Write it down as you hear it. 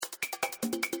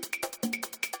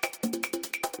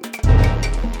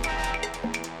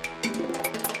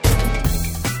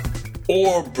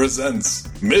Orb presents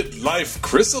Midlife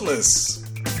Chrysalis.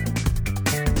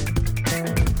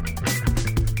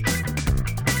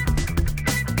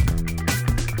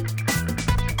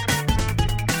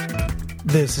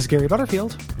 This is Gary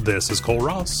Butterfield. This is Cole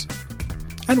Ross.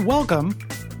 And welcome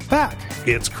back.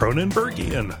 It's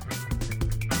Cronenbergian.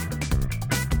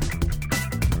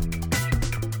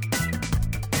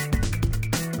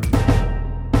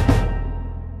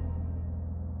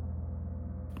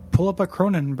 Pull up a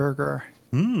Cronenberger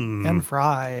and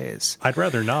fries. I'd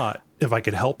rather not, if I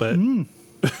could help it.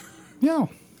 Yeah.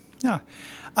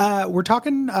 We're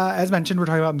talking, as mentioned, we're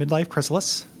talking about Midlife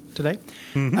Chrysalis today.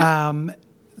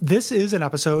 This is an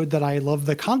episode that I love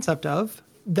the concept of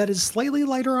that is slightly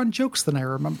lighter on jokes than I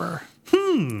remember.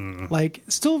 Like,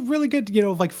 still really good,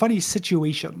 like funny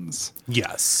situations.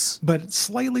 Yes. But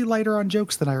slightly lighter on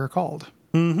jokes than I recalled.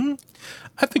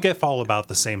 I think I fall about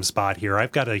the same spot here.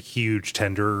 I've got a huge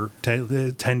tender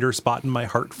spot in my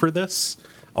heart for this.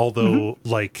 Although,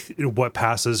 like, what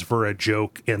passes for a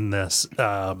joke in this,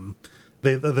 there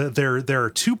are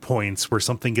 2 points where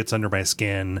something gets under my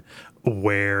skin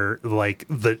where, like,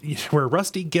 where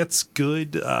Rusty gets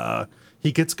good,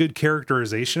 he gets good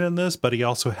characterization in this, but he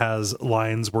also has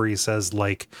lines where he says,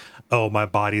 like, oh, my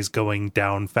body's going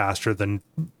down faster than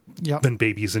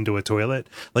babies into a toilet.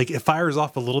 Like, it fires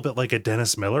off a little bit like a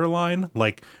Dennis Miller line,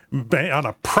 like, on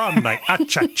a prom night,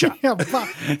 cha-cha-cha.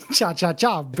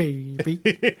 Cha-cha-cha, baby.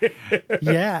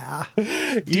 Yeah.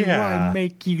 Do I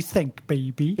make you think,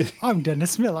 baby? I'm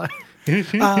Dennis Miller.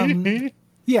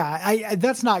 Yeah,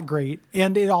 that's not great.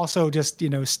 And it also just,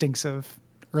 stinks of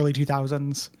early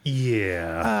 2000s.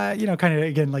 Yeah. Kind of,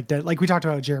 again, like we talked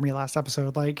about Jeremy last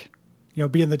episode, like,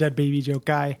 being the dead baby joke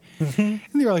guy in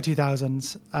the early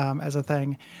 2000s as a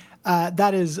thing.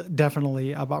 That is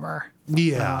definitely a bummer.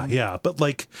 Yeah. But,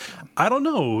 like, I don't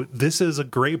know. This is a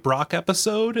great Brock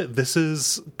episode. This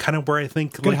is kind of where I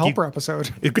think good helper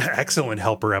episode. Excellent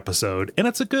helper episode. And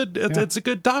it's a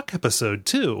good Doc episode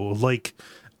too. Like,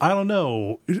 I don't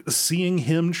know, seeing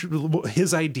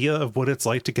his idea of what it's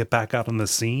like to get back out on the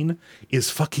scene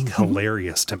is fucking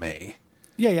hilarious to me.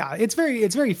 Yeah. It's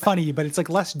very funny, but it's like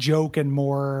less joke and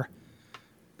more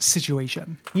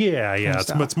situation. Yeah.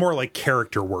 It's more like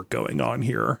character work going on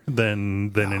here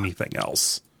than anything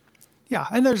else. Yeah,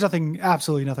 and there's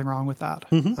absolutely nothing wrong with that,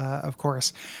 of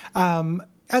course.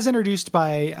 As introduced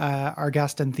by our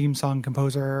guest and theme song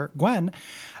composer, Gwen,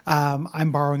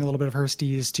 I'm borrowing a little bit of her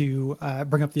steez to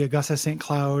bring up the Augusta St.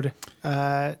 Cloud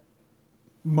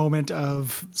moment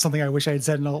of something I wish I had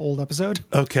said in an old episode.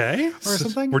 Okay. Or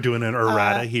something. We're doing an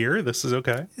errata here. This is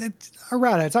okay. It's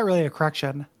errata. It's not really a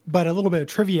correction, but a little bit of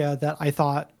trivia that I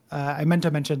thought I meant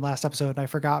to mention last episode, and I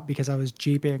forgot because I was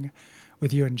jeeping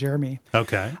with you and Jeremy.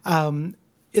 Okay. In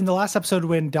the last episode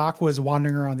when Doc was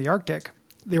wandering around the Arctic,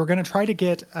 they were going to try to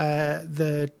get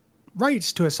the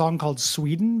rights to a song called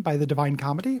Sweden by the Divine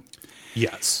Comedy.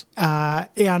 Yes.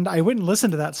 And I went and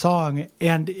listened to that song,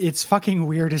 and it's fucking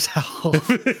weird as hell.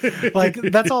 Like,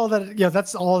 that's all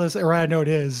this errata note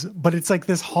is. But it's like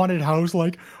this haunted house,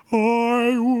 like,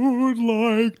 I would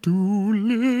like to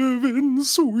live in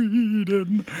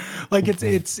Sweden. Like,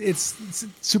 it's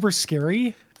super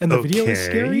scary, and the video is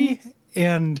scary.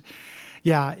 And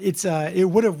yeah, it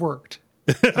would have worked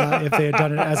if they had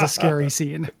done it as a scary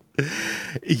scene.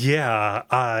 Yeah,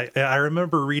 I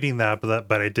remember reading that,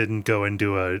 but I didn't go and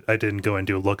do a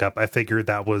lookup. I figured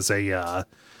that was a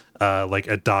like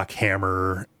a Doc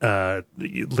Hammer,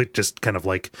 just kind of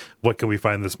like, what can we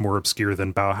find that's more obscure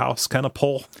than Bauhaus kind of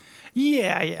pull.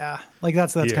 Yeah. Like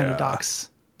that's kind of Doc's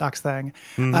thing.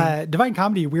 Divine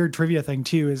Comedy, weird trivia thing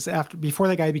too, is before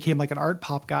that guy became like an art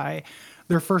pop guy,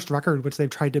 their first record, which they've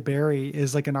tried to bury,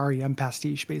 is like an REM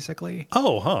pastiche, basically.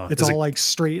 Oh, huh. It's all like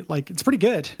straight, like it's pretty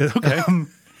good. Okay.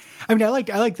 I mean, I like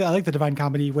the Divine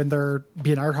Comedy when they're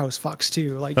being art house fucks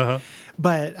too. Like,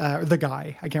 but the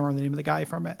guy, I can't remember the name of the guy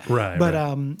from it. Right.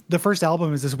 But the first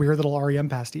album is this weird little REM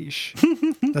pastiche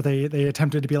that they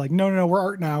attempted to be like, no, we're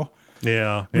art now.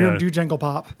 Yeah. We don't do jangle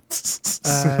pop.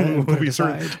 We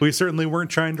certainly weren't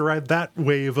trying to ride that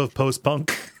wave of post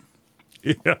punk.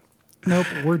 Yeah. Nope,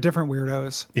 we're different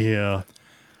weirdos. Yeah.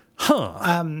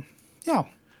 Huh. Yeah.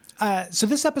 So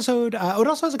this episode, it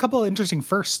also has a couple of interesting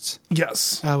firsts.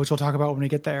 Yes. Which we'll talk about when we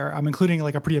get there. I'm including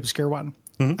like a pretty obscure one.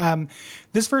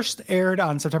 This first aired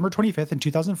on September 25th in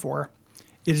 2004.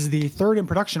 It is the third in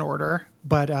production order,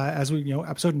 but as we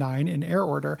episode 9 in air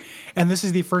order. And this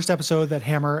is the first episode that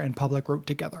Hammer and Public wrote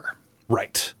together.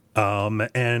 Right.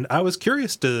 And I was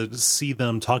curious to see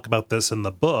them talk about this in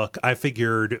the book. I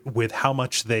figured with how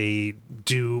much they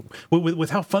do, with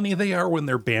how funny they are when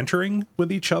they're bantering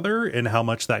with each other, and how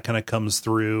much that kind of comes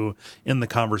through in the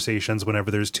conversations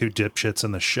whenever there's two dipshits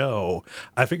in the show,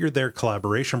 I figured their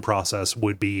collaboration process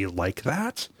would be like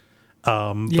that.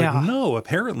 But no,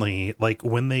 apparently, like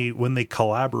when they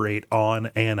collaborate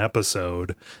on an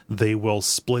episode, they will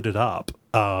split it up.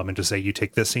 And just say, you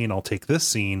take this scene, I'll take this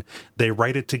scene. They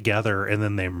write it together and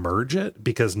then they merge it,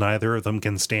 because neither of them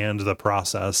can stand the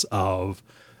process of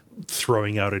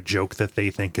throwing out a joke that they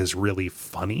think is really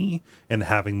funny and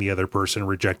having the other person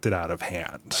reject it out of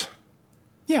hand.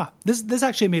 Yeah, this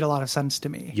actually made a lot of sense to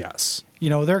me. Yes.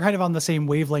 They're kind of on the same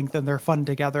wavelength and they're fun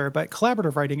together, but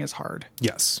collaborative writing is hard.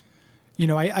 Yes.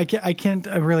 I can't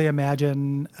really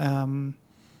imagine,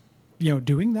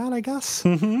 doing that, I guess.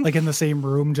 Mm-hmm. Like in the same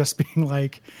room, just being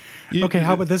like, okay,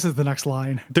 how about this is the next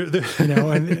line? And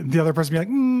the other person be like,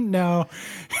 no.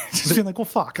 Just being like, well,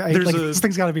 fuck. This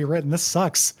thing's got to be written. This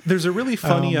sucks. There's a really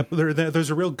funny,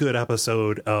 there's a real good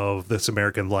episode of This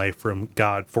American Life from,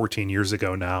 14 years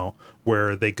ago now,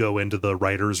 where they go into the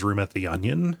writer's room at the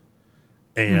Onion.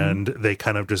 And they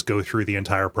kind of just go through the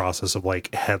entire process of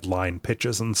like headline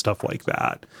pitches and stuff like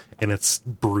that. And it's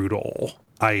brutal.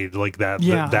 I like that.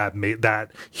 Yeah.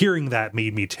 Hearing that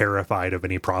made me terrified of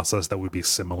any process that would be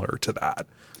similar to that.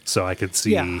 So I could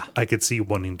see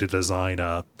wanting to design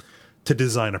a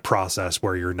process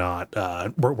where you're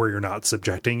not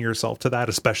subjecting yourself to that,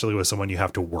 especially with someone you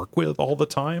have to work with all the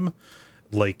time.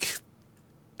 Like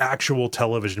actual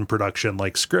television production,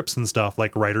 like scripts and stuff,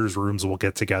 like writers' rooms will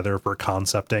get together for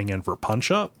concepting and for punch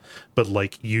up, but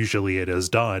like usually it is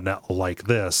done like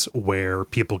this, where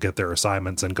people get their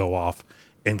assignments and go off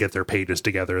and get their pages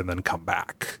together and then come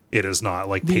back. It is not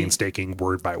like painstaking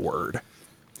word by word.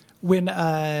 When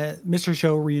Mr.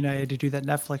 Show reunited to do that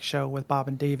Netflix show with Bob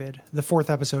and David, the 4th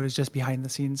episode is just behind the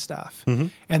scenes stuff. Mm-hmm.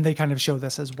 And they kind of show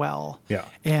this as well. Yeah.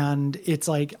 And it's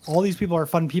like, all these people are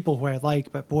fun people who I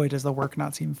like, but boy, does the work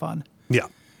not seem fun. Yeah.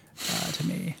 To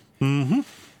me. Mm-hmm.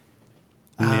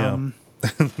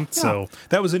 So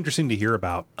that was interesting to hear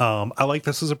about. I like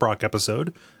this as a Brock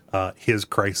episode. His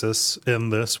crisis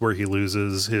in this, where he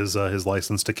loses his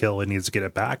license to kill and needs to get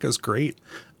it back, is great.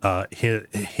 The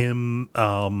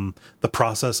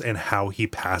process and how he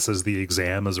passes the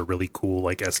exam is a really cool,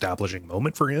 like, establishing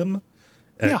moment for him.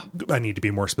 Yeah. I need to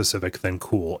be more specific than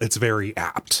cool. It's very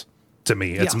apt to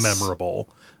me. It's memorable.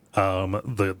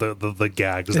 The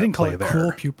gags that play there.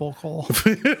 Cool pupil, Cole.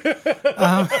 That'd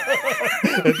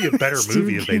be a better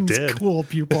movie if they did. Cool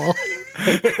pupil.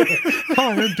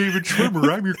 Hi, I'm David Schwimmer.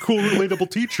 I'm your cool,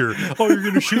 relatable teacher. Oh, you're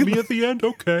going to shoot me at the end?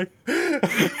 Okay.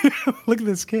 Look at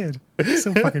this kid. He's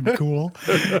so fucking cool.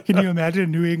 Can you imagine a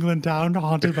New England town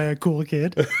haunted by a cool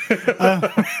kid?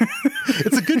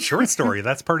 It's a good short story.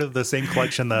 That's part of the same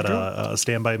collection that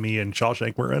Stand By Me and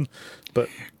Shawshank were in. But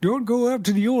don't go up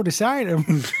to the old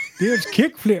asylum. There's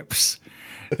kick flips.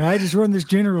 I just run this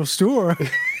general store.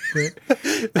 But,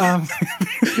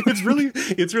 it's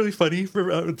really funny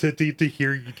for to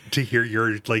hear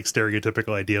your like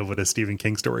stereotypical idea of what a Stephen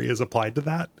King story is applied to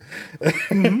that.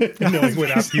 Mm-hmm. Knowing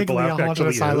what Apt Pupil actually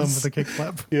asylum is. With a kick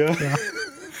flip. Yeah.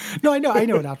 No, I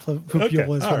know what Apt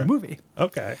Pupil is from the movie.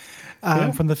 Okay.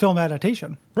 From the film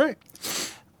adaptation. Right.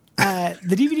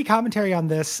 The DVD commentary on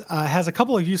this has a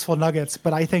couple of useful nuggets,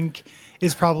 but I think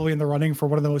is probably in the running for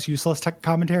one of the most useless tech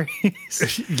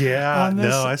commentaries. Yeah,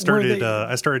 no, I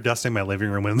started dusting my living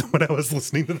room when I was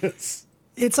listening to this.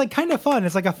 It's like kind of fun.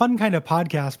 It's like a fun kind of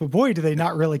podcast, but boy, do they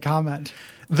not really comment.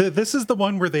 This is the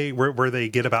one where they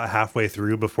get about halfway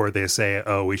through before they say,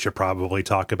 "Oh, we should probably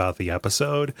talk about the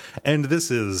episode." And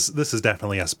this is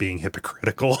definitely us being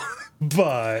hypocritical,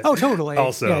 but totally.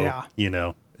 Also,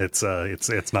 it's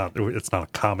not a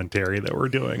commentary that we're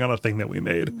doing on a thing that we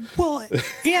made. Well,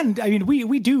 and I mean,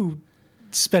 we do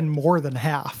spend more than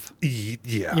half,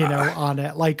 on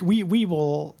it. Like we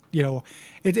will,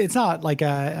 it's not like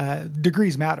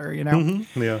degrees matter,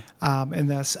 Mm-hmm. Yeah. In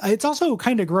this, it's also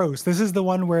kind of gross. This is the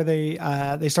one where they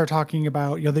start talking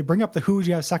about, they bring up the "Who Would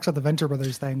You Have Sex with the Venture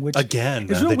Brothers" thing, which again,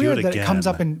 is real weird that it comes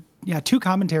up in 2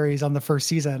 commentaries on the first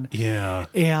season. Yeah.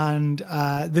 And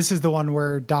this is the one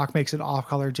where Doc makes an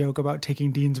off-color joke about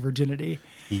taking Dean's virginity.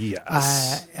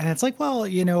 Yes. And it's like, well,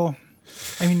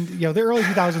 I mean, the early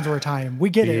 2000s were a time. We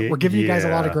get it. We're giving you guys a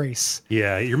lot of grace.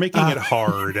 Yeah, you're making it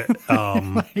hard.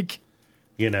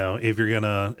 If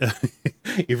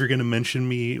you're gonna mention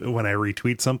me when I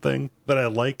retweet something that I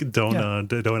like, don't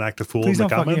act a fool in the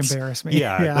comments. Please don't fucking embarrass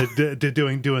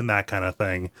me. Doing that kind of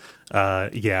thing. I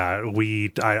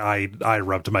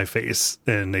rubbed my face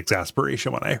in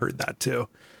exasperation when I heard that too.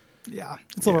 Yeah,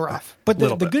 it's a little rough. But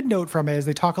the good note from it is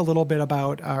they talk a little bit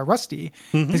about Rusty,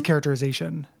 his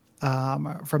characterization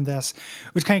from this,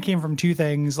 which kind of came from two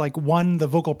things. Like, one, the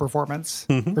vocal performance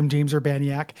from James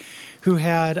Urbaniak, who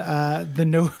had the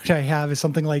note I have is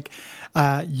something like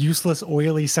useless,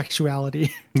 oily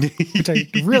sexuality, which I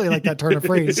really like that turn of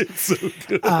phrase. It's so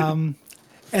good.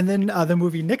 And then the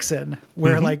movie Nixon,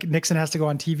 where like Nixon has to go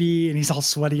on TV and he's all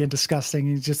sweaty and disgusting.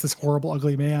 He's just this horrible,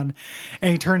 ugly man.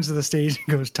 And he turns to the stage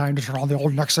and goes, "Time to turn on the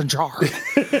old Nixon jar."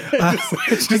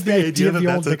 It's just the idea of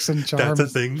the old Nixon charm. That's a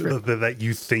thing that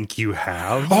you think you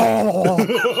have.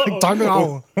 Time to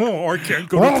go. Oh, I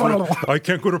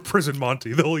can't go to prison,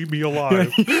 Monty. They'll leave me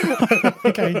alive.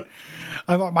 Okay.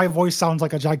 My voice sounds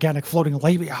like a gigantic floating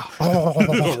labia.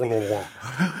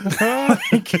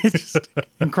 It's just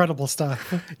incredible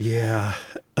stuff. Yeah.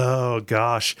 Oh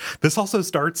gosh. This also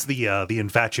starts the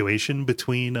infatuation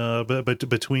between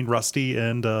Rusty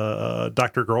and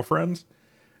Dr. Girlfriend.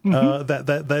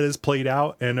 That is played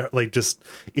out, and like, just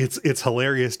it's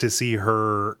hilarious to see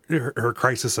her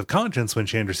crisis of conscience when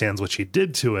she understands what she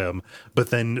did to him,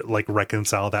 but then like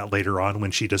reconcile that later on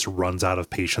when she just runs out of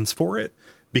patience for it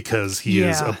because he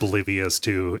is oblivious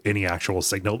to any actual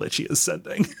signal that she is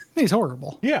sending. He's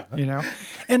horrible. Yeah,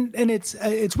 and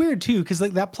it's weird too, because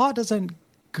like that plot doesn't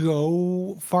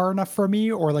go far enough for me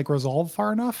or like resolve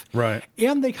far enough, right?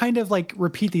 And they kind of like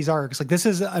repeat these arcs. Like, this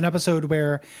is an episode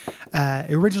where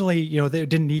originally they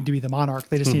didn't need to be the Monarch,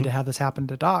 they just need to have this happen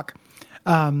to Doc,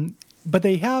 but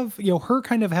they have her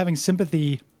kind of having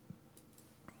sympathy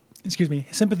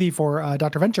for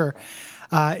Dr. Venture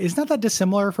is not that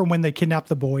dissimilar from when they kidnap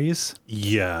the boys.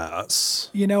 Yes.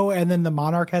 And then the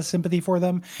Monarch has sympathy for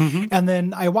them. And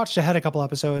then I watched ahead a couple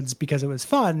episodes because it was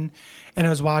fun. And I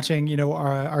was watching,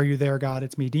 Are You There, God?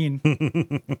 It's Me, Dean.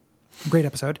 Great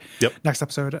episode. Yep. Next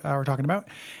episode we're talking about.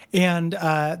 And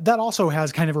that also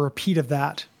has kind of a repeat of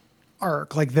that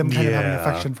arc, like them kind of having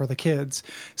affection for the kids.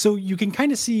 So you can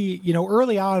kind of see,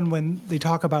 early on when they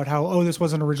talk about how, this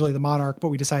wasn't originally the Monarch, but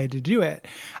we decided to do it.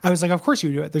 I was like, of course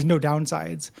you do it. There's no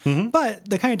downsides. But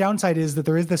the kind of downside is that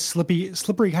there is this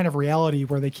slippery kind of reality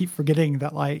where they keep forgetting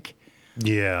that, like,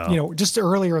 just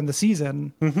earlier in the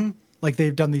season, like,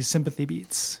 they've done these sympathy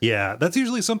beats. Yeah, that's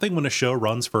usually something when a show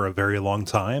runs for a very long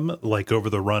time. Like,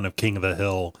 over the run of King of the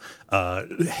Hill,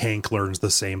 Hank learns the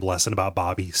same lesson about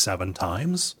Bobby 7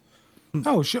 times.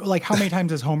 Oh, sure. Like, how many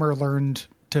times has Homer learned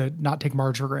to not take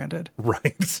Marge for granted?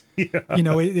 Right. Yeah.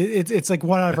 It's like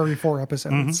 1 out of every 4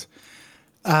 episodes.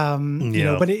 But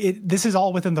this is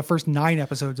all within the first 9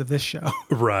 episodes of this show.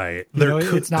 Right.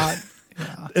 It's not.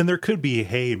 Yeah. And there could be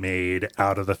hay made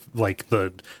out of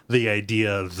the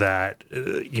idea that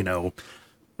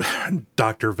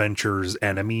Dr. Venture's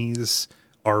enemies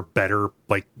are better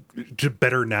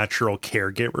natural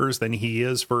caregivers than he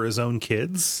is for his own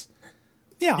kids.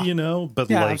 Yeah. But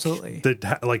absolutely.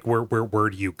 Where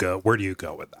do you go? Where do you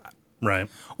go with that? Right.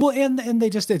 Well, and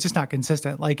it's just not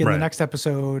consistent. Like, in the next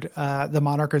episode, the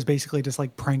Monarch is basically just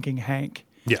like pranking Hank.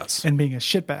 Yes. And being a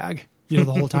shitbag, the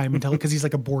whole time because he's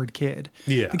like a bored kid.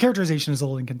 Yeah. The characterization is a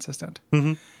little inconsistent,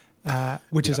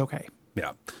 which is okay.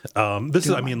 Yeah. This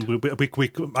is, I mean,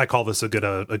 I call this a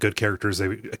good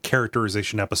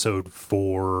characterization episode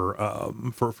for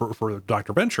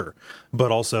Dr. Venture,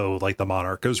 but also like the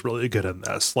Monarch is really good in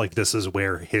this. Like, this is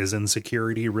where his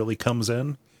insecurity really comes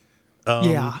in.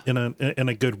 In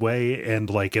a good way, and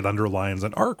like it underlines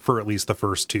an arc for at least the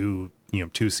first 2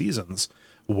 seasons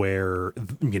where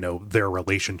their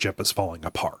relationship is falling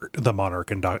apart, the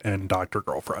Monarch and Dr.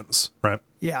 Girlfriends, right?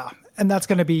 Yeah. And that's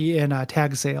going to be in a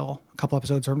Tag Sale a couple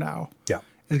episodes from now. Yeah.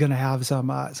 Is going to have some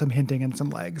hinting and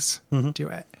some legs to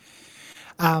it.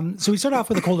 So we start off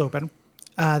with a cold open.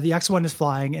 The X-1 is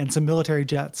flying and some military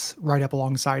jets right up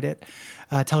alongside it,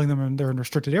 telling them they're in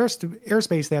restricted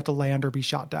airspace, they have to land or be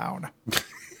shot down.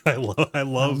 I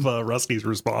love Rusty's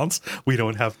response. We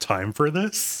don't have time for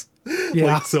this.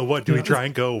 Yeah. Like, so what, do we try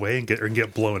and go away and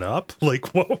get blown up? Like,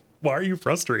 why are you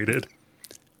frustrated?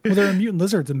 Well, they're mutant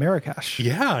lizards in Marrakesh.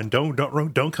 Yeah, and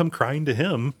don't come crying to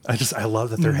him. I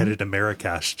love that they're headed to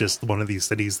Marrakesh, just one of these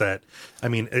cities that, I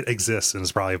mean, it exists and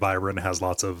is probably vibrant and has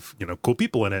lots of cool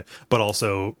people in it, but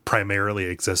also primarily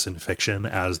exists in fiction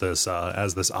as this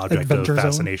object Adventure of zone.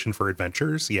 Fascination for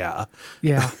adventures. Yeah.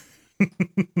 Yeah.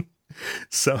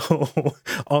 So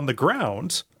on the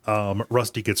ground,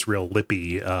 Rusty gets real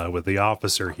lippy with the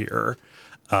officer here,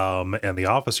 and the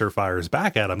officer fires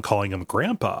back at him, calling him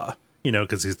Grandpa.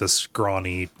 Because he's this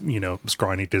scrawny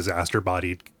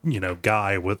disaster-bodied,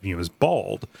 guy with, is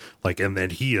bald. Like, and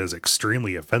then he is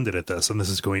extremely offended at this. And this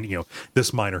is going,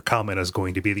 this minor comment is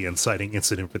going to be the inciting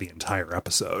incident for the entire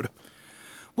episode.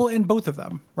 Well, in both of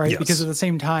them, right? Yes. Because at the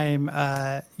same time,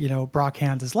 Brock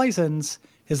hands his license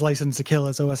to kill,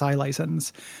 his OSI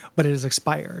license, but it is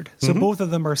expired. So both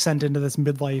of them are sent into this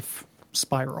midlife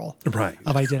spiral Right.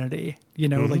 of identity.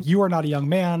 Like, you are not a young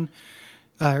man,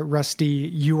 Rusty,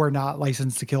 you are not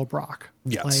licensed to kill Brock.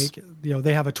 Yes. Like,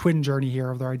 they have a twin journey here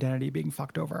of their identity being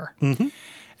fucked over,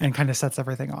 and kind of sets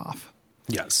everything off.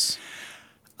 Yes.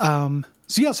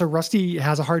 So Rusty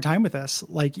has a hard time with this.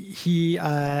 Like, he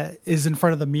is in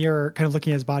front of the mirror, kind of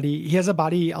looking at his body. He has a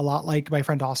body a lot like my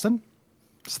friend Austin.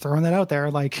 Just throwing that out there.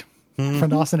 Like,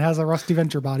 friend Austin has a Rusty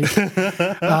Venture body.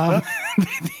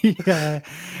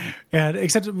 And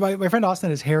except my friend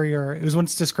Austin is hairier. It was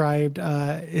once described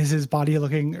is his body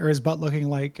looking, or his butt looking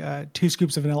like 2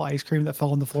 scoops of vanilla ice cream that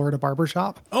fell in the floor at a barber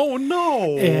shop. Oh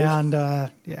no! And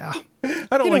yeah,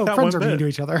 I don't like that friends one are mean bit. to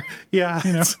each other. Yeah,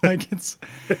 like it's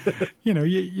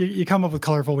you come up with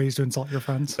colorful ways to insult your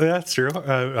friends. that's true.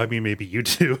 I mean, maybe you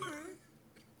do.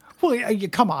 Well,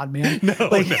 come on, man. No.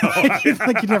 Like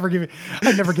you never give it.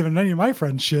 I've never given any of my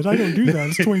friends shit. I don't do that.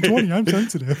 It's 2020. I'm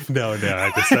sensitive. No.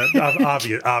 I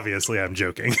just obviously I'm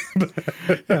joking.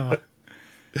 Yeah.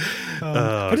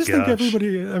 I just think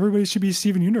everybody should be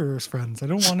Steven Universe friends. I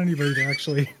don't want anybody to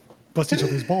actually bust each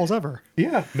other's balls ever.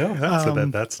 Yeah, no,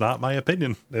 that's not my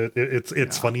opinion.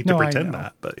 It's funny to No, I pretend know.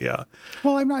 that, but yeah.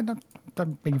 Well, I'm not.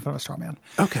 I'm making fun of a straw man.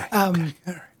 Okay.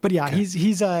 But yeah,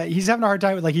 he's having a hard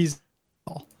time with, like,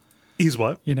 He's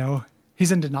what?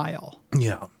 He's in denial.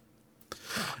 Yeah.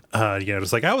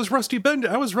 It's like I was Rusty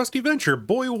Venture,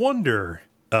 boy wonder.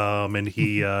 And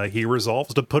he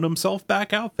resolves to put himself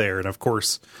back out there, and of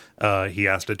course, he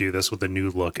has to do this with a new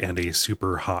look and a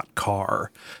super hot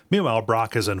car. Meanwhile,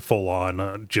 Brock is in full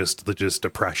on just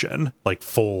depression, like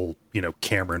full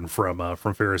Cameron from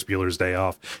Ferris Bueller's Day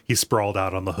Off. He's sprawled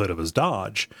out on the hood of his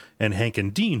Dodge, and Hank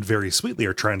and Dean very sweetly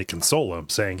are trying to console him,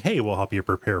 saying, "Hey, we'll help you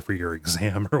prepare for your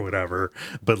exam or whatever."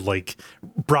 But like,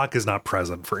 Brock is not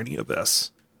present for any of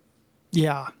this.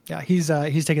 Yeah, he's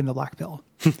taking the black pill.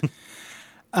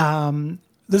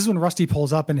 This is when Rusty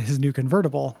pulls up in his new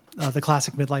convertible, the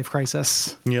classic midlife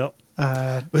crisis. Yep.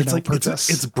 Purchase.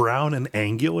 It's brown and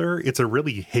angular. It's a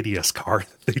really hideous car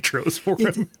that they chose for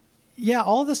him. Yeah,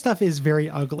 all this stuff is very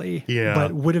ugly. Yeah.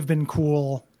 But would have been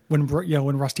cool when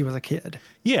Rusty was a kid.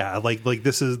 Yeah, like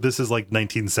this is like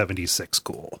 1976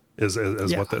 cool is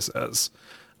what this is.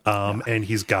 And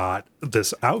he's got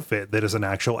this outfit that is an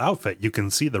actual outfit. You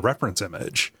can see the reference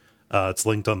image. It's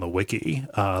linked on the wiki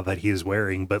that he's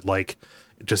wearing, but like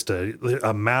just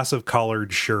a massive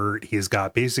collared shirt. He's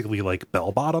got basically like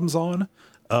bell bottoms on,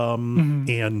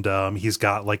 and he's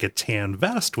got like a tan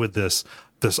vest with this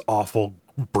awful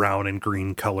brown and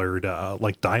green colored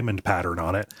like diamond pattern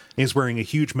on it. He's wearing a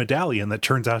huge medallion that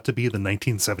turns out to be the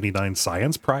 1979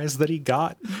 science prize that he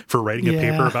got for writing a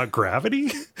paper about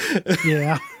gravity.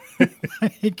 Yeah.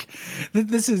 Like,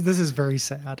 this is very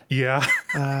sad. Yeah.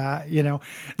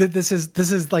 This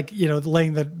is like,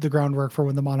 laying the groundwork for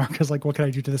when the monarch is like, what can I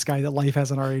do to this guy that life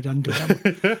hasn't already done to him?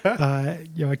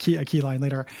 A key line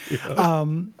later.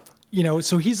 Yeah.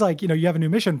 So he's like, you have a new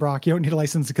mission, Brock. You don't need a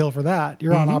license to kill for that.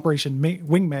 You're on Operation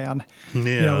Wingman.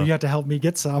 Yeah. You have to help me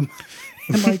get some.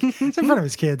 And like, it's in front of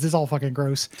his kids. It's all fucking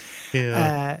gross.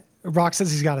 Yeah. Brock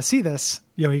says he's got to see this.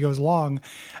 He goes along.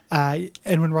 And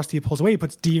when Rusty pulls away, he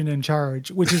puts Dean in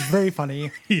charge, which is very funny.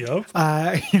 Yep.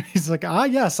 He's like,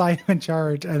 yes, I am in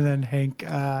charge. And then Hank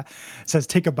says,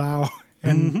 take a bow,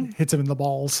 and hits him in the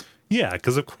balls. Yeah,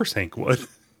 because of course Hank would.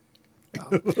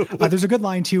 There's a good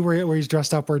line too where he's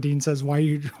dressed up, where Dean says, why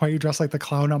you dressed like the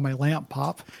clown on my lamp,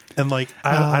 Pop? And like,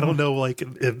 I don't know, like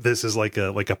if this is like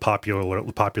a popular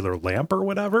lamp or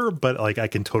whatever, but like I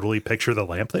can totally picture the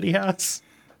lamp that he has.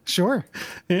 Sure.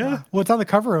 Yeah. Well, it's on the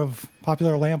cover of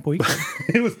Popular Lamp Weekly.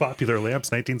 It was Popular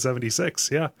Lamps 1976.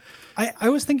 Yeah. I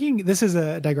was thinking, this is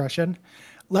a digression.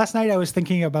 Last night I was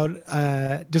thinking about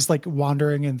just like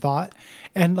wandering in thought,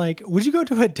 and like, would you go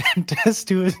to a dentist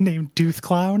who is named Tooth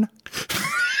Clown?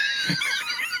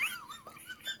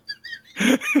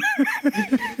 I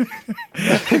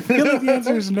feel like the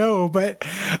answer is no, but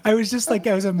I was just like,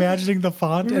 I was imagining the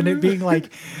font and it being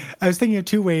like, I was thinking of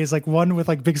two ways, like one with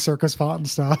like big circus font and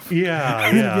stuff. Yeah.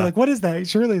 And it'd be like, what is that?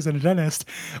 Surely isn't a dentist.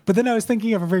 But then I was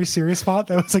thinking of a very serious font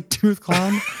that was like Tooth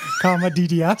Clown, comma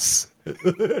DDS.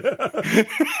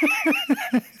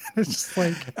 It's just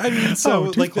like, I mean,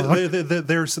 so like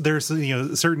there's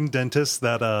certain dentists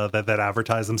that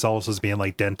advertise themselves as being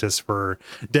like dentists for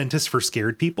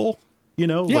scared people.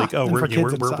 Like, oh, we're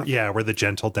the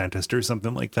gentle dentist or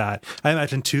something like that. I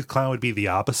imagine Tooth Clown would be the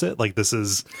opposite. Like this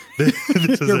is You're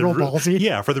real ballsy.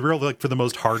 Yeah, for the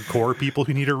most hardcore people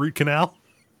who need a root canal.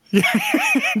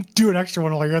 Do an extra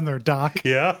one while you're in there, Doc.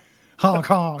 Yeah. Honk,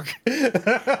 honk.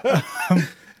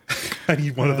 I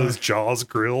need one of those Jaws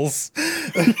grills.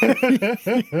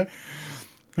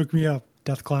 Hook me up,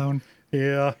 Death Clown.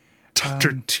 Yeah.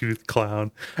 Dr. Tooth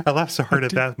Clown. I laughed so hard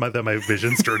at that my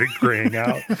vision started graying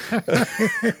out.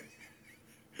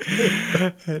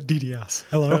 DDS.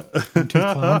 Hello, I'm Tooth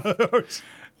Clown.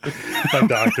 I'm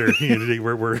Doctor.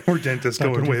 We're dentists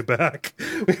going way back.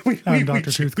 I'm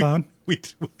Dr. Tooth Clown. We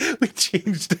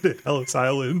changed it at Ellis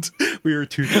Island. We were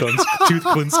Tooth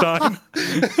Quinstein.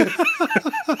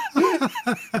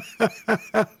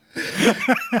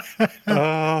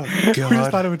 Oh, We just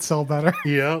God. thought it would sell better.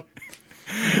 Yeah.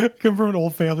 Come from an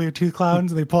old family of tooth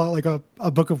clowns, and they pull out like a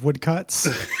book of woodcuts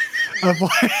of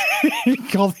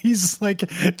like all these like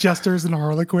jesters and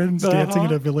harlequins dancing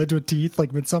in a village with teeth,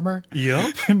 like Midsummer.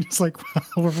 Yep. And it's like,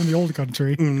 well, we're from the old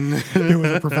country. It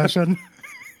was a profession.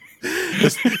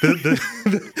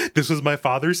 This was my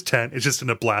father's tent. It's just in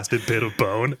a blasted bit of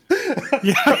bone.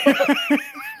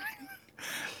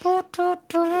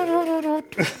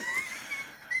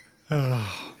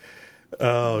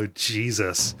 Oh,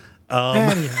 Jesus.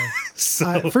 Anyhow,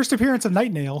 So first appearance of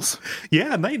Night Nails.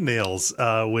 yeah, Night Nails,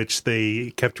 which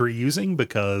they kept reusing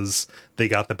because they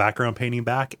got the background painting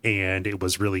back and it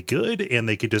was really good, and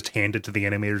they could just hand it to the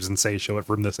animators and say, show it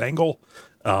from this angle,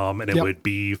 and it would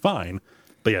be fine.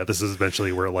 But yeah, this is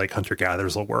eventually where like hunter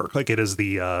gatherers will work. Like it is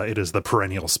the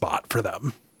perennial spot for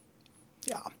them.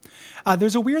 Yeah.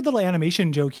 There's a weird little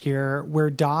animation joke here where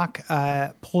Doc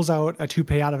pulls out a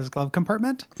toupee out of his glove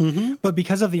compartment, but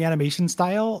because of the animation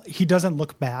style, he doesn't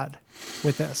look bad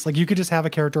with this. Like you could just have a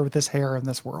character with this hair in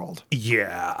this world.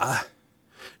 Yeah.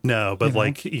 No, but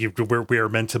like we are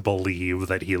meant to believe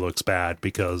that he looks bad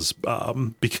because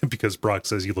Brock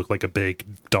says you look like a big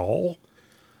doll,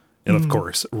 and of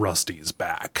course Rusty's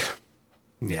back.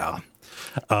 Yeah.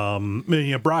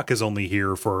 Brock is only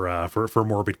here for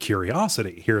morbid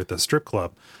curiosity here at the strip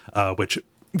club, which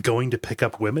going to pick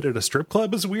up women at a strip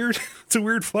club is weird. It's a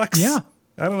weird flex. Yeah.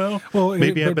 I don't know. Well,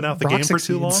 maybe I've been out the Brock game for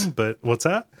too succeeds. long, but what's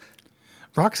that?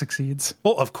 Brock succeeds.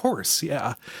 Well, of course,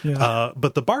 yeah.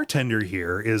 But the bartender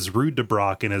here is rude to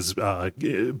Brock and is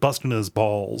busting his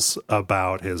balls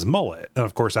about his mullet. And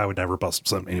of course, I would never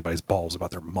bust anybody's balls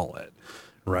about their mullet,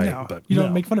 right? No, But you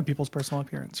don't make fun of people's personal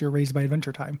appearance. You're raised by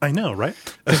Adventure Time. I know, right?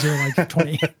 Because you're like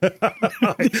 20.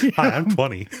 Hi, I'm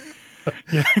 20.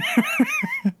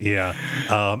 Yeah.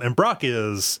 And Brock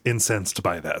is incensed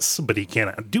by this, but he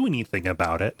cannot do anything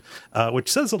about it,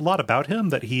 which says a lot about him,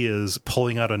 that he is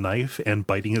pulling out a knife and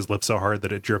biting his lip so hard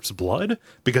that it drips blood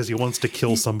because he wants to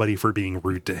kill somebody for being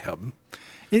rude to him.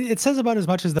 It says about as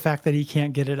much as the fact that he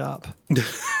can't get it up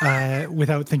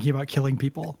without thinking about killing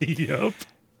people. Yep.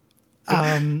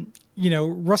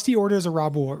 Rusty orders a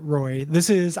Rob Roy.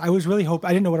 I was really I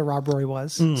didn't know what a Rob Roy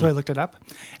was, so I looked it up.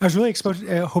 I was really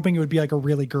hoping it would be like a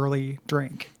really girly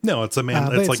drink. No, it's a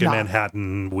but it's like it's a not.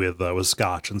 Manhattan with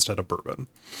scotch instead of bourbon.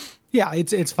 Yeah,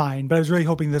 it's fine, but I was really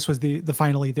hoping this was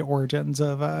finally the origins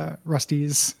of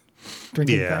Rusty's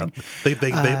drinking thing.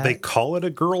 They call it a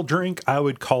girl drink. I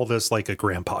would call this like a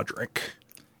grandpa drink.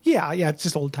 Yeah, it's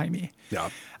just old timey. Yeah.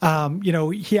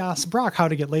 He asks Brock how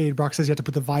to get laid. Brock says you have to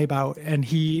put the vibe out, and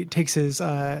he takes his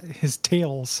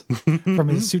tails from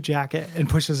his suit jacket and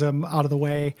pushes them out of the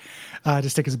way to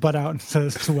stick his butt out and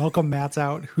says, "Welcome, Matt's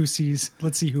out. Who sees?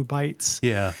 Let's see who bites."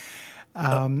 Yeah.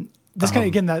 This kind of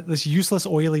again this useless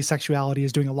oily sexuality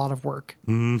is doing a lot of work.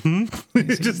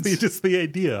 just the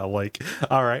idea, like,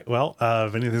 all right, well,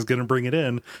 if anything's gonna bring it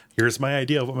in, here's my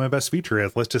idea of what my best feature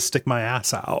is. Let's just stick my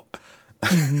ass out.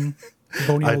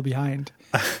 Bony hole behind.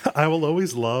 I will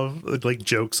always love like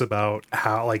jokes about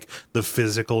how like the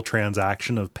physical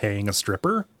transaction of paying a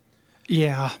stripper.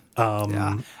 Yeah.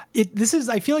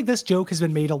 I feel like this joke has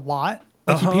been made a lot.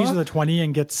 Like he pays with a 20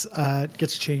 and gets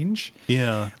change.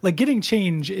 Yeah. Like getting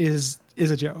change is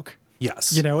a joke.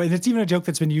 Yes. And it's even a joke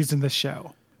that's been used in this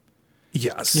show.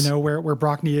 Yes. Where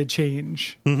Brock needed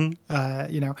change.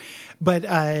 But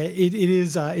it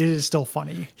is still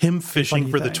funny. Him fishing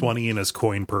Funny for the thing. 20 in his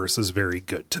coin purse is very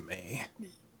good to me.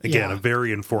 Again, Yeah. a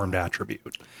very informed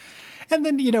attribute. And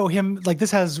then, him, like, this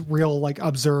has real, like,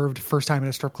 observed first time in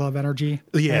a strip club energy.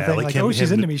 Yeah, Thing. like oh, she's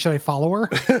him- into me. Should I follow her?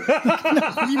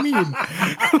 What do you mean?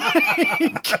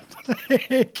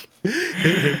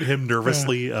 Him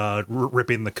nervously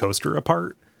ripping the coaster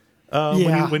apart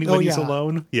Yeah. when he's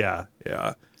alone. Yeah.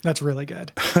 That's really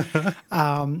good.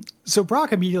 So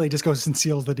Brock immediately just goes and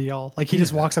seals the deal. Like, he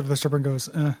just walks up to the stripper and goes,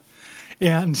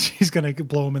 and she's going to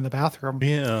blow him in the bathroom.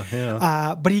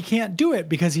 Yeah. But he can't do it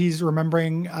because he's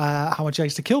remembering how much he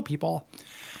likes to kill people.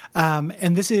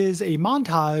 And this is a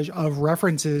montage of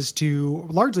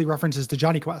largely references to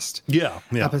Johnny Quest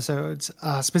episodes.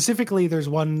 Specifically, there's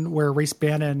one where Race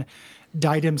Bannon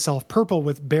dyed himself purple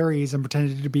with berries and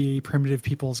pretended to be a primitive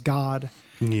people's god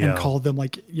and called them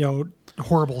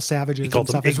horrible savages. He called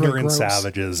them ignorant really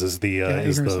savages is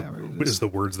the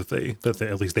words that they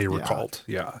at least they were called.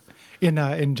 Yeah.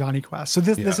 In Johnny Quest. So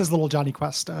this is little Johnny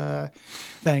Quest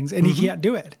things, and he can't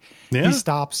do it. Yeah. He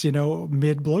stops,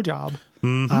 mid blowjob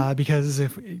because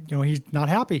if he's not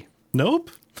happy.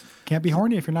 Nope. Can't be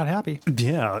horny if you're not happy.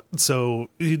 Yeah. So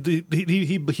he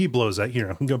blows out,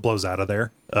 blows out of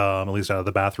there, at least out of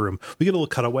the bathroom. We get a little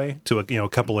cutaway to a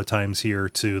couple of times here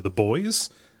to the boys,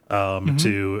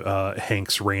 to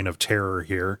Hank's reign of terror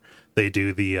here. They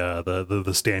do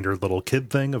the standard little kid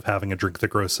thing of having a drink the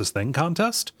grossest thing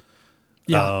contest.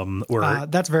 Yeah.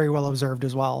 That's very well observed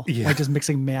as well. Yeah. Like just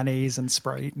mixing mayonnaise and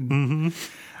Sprite and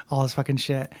all this fucking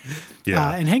shit.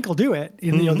 Yeah. And Hank will do it.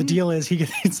 And, the deal is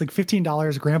it's like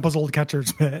 $15 Grandpa's old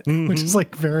catcher's mitt, which is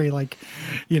like very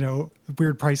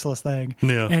weird priceless thing.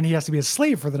 Yeah. And he has to be a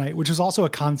slave for the night, which is also a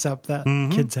concept that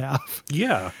kids have.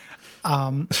 Yeah.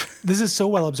 This is so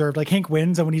well observed. Like Hank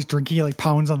wins, and when he's drinking, he like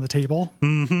pounds on the table.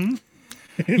 Mm-hmm.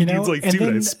 He's like,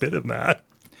 dude, I spit in that.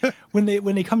 When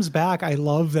he comes back, I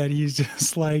love that he's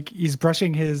just like he's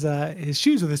brushing his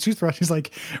shoes with his toothbrush. He's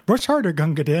like, "Brush harder,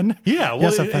 Gunga Din." Yeah,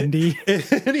 well, yes, Effendi.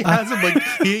 And he has him like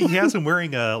he has him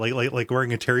wearing a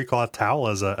wearing a terry cloth towel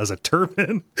as a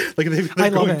turban. Like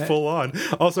they're going full on.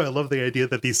 Also, I love the idea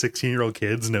that these 16-year-old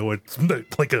kids know it's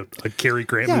like a Cary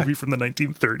Grant movie from the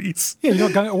 1930s.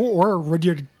 Yeah, or a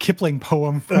Rudyard Kipling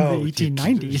poem from the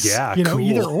 1890s. Yeah, cool.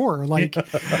 Either or. Like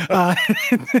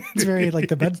it's very like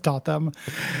the Beds taught them.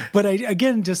 But I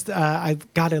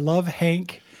love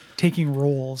Hank taking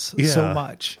roles so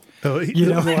much. Oh, he's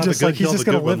just going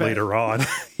to live later on.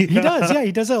 He does. Yeah,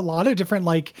 he does a lot of different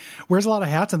wears a lot of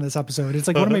hats in this episode. It's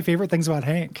like one of my favorite things about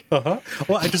Hank. Well,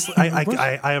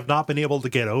 I have not been able to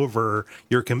get over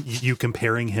you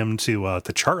comparing him to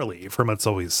Charlie from It's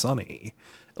Always Sunny.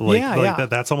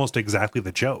 That's almost exactly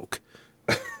the joke.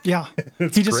 Yeah,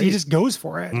 he just goes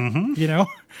for it.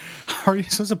 How are you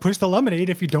supposed to push the lemonade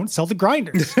if you don't sell the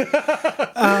grinders?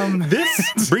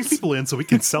 This brings people in so we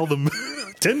can sell them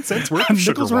 10 cents worth of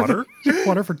sugar water.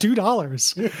 Water for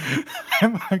 $2.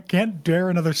 I can't bear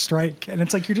another strike. And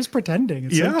it's like, you're just pretending.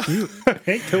 It's so cute.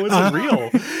 Hank, that wasn't real.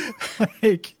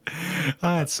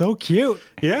 It's so cute.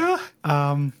 Yeah.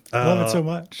 I love it so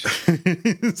much.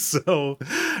 So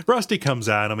Rusty comes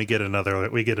out and we get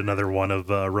another one of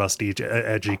Rusty's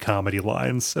edgy comedy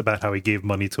lines about how he gave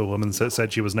money to a woman that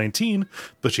said she was 19,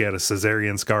 but she had a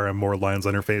cesarean scar and more lines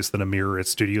on her face than a mirror at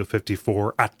Studio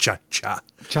 54. Cha-cha-cha.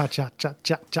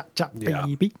 Cha-cha-cha-cha-cha-cha,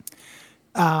 baby.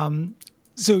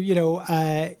 So,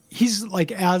 he's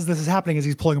like, as this is happening, as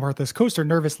he's pulling apart this coaster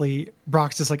nervously,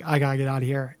 Brock's just like, I gotta get out of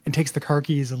here, and takes the car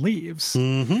keys and leaves.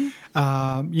 He's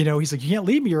like, you can't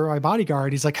leave me, you're my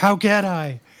bodyguard. He's like, how can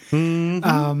I?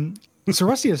 So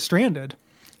Rusty is stranded.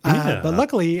 But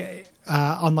luckily,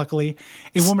 unluckily,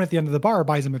 a woman at the end of the bar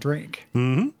buys him a drink.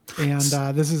 And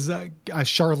this is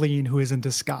Charlene, who is in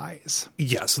disguise.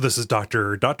 Yes, this is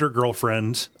Dr.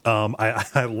 Girlfriend.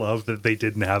 I love that they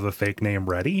didn't have a fake name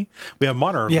ready. We have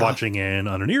Monarch watching in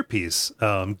on an earpiece,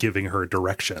 giving her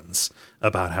directions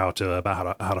about how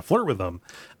to flirt with them.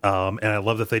 And I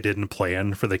love that they didn't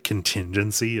plan for the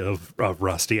contingency of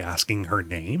Rusty asking her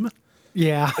name.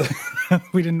 Yeah,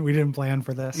 we didn't plan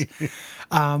for this.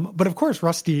 But of course,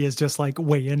 Rusty is just like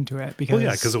way into it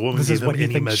because a woman gave him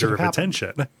any measure of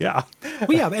attention. Yeah.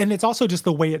 Well, yeah. And it's also just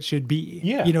the way it should be.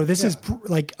 Yeah. This is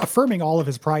like affirming all of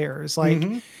his priors. Like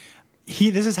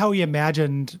this is how he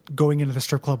imagined going into the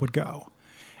strip club would go.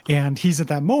 And he's at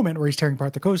that moment where he's tearing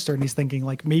apart the coaster and he's thinking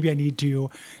like, maybe I need to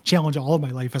challenge all of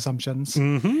my life assumptions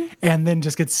and then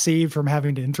just get saved from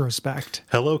having to introspect.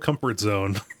 Hello, comfort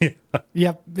zone.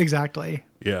 Yep, exactly.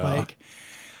 Yeah.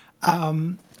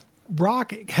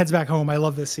 Brock heads back home. I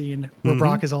love this scene where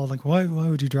Brock is all like, why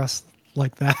would you dress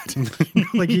like that?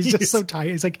 Like he's just so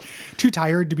tired. He's like too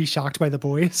tired to be shocked by the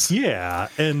boys. Yeah.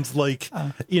 And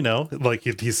he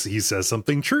says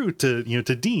something true to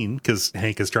Dean, because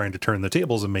Hank is trying to turn the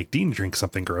tables and make Dean drink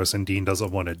something gross and Dean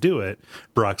doesn't want to do it.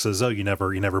 Brock says, oh, you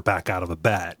never back out of a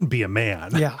bet. Be a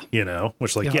man. Yeah.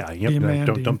 Which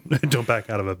don't back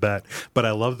out of a bet. But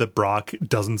I love that Brock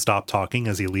doesn't stop talking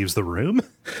as he leaves the room.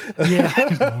 Yeah.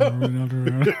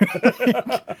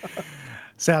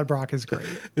 Sad Brock is great.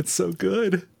 It's so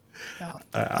good.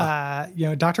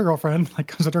 Dr. Girlfriend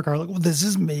comes up to her car like, well, this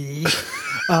is me,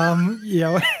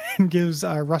 and gives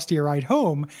Rusty a ride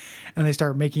home, and they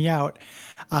start making out.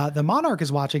 The Monarch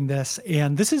is watching this,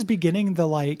 and this is beginning the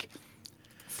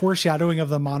foreshadowing of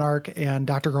the Monarch and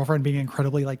Dr. Girlfriend being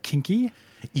incredibly like kinky.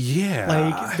 Yeah.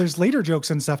 Like there's later jokes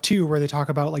and stuff too, where they talk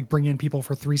about like bringing people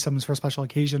for threesomes for special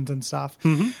occasions and stuff.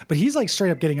 But he's like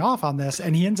straight up getting off on this,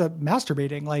 and he ends up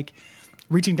masturbating, like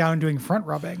reaching down and doing front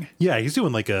rubbing. Yeah, he's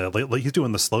doing like he's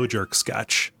doing the slow jerk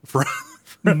sketch from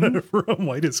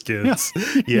Whitest Kids.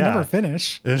 Yeah. You never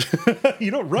finish.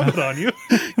 You don't rub it on you.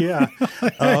 Yeah.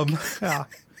 Yeah.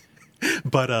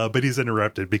 But he's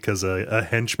interrupted because a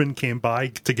henchman came by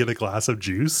to get a glass of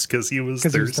juice because he was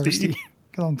thirsty.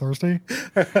 Because I'm thirsty.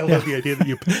 I love the idea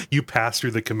that you pass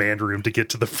through the command room to get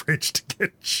to the fridge to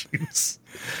get juice.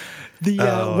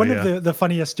 One of the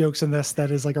funniest jokes in this that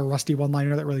is like a Rusty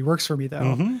one-liner that really works for me,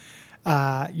 though.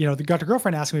 The Dr.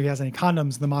 Girlfriend asks him if he has any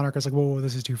condoms, and the Monarch is like, whoa,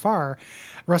 this is too far.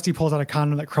 Rusty pulls out a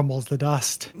condom that crumbles the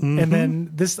dust. And then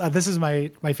this is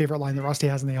my favorite line that Rusty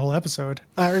has in the whole episode,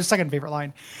 or his second favorite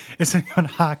line. It's on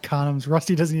hot condoms.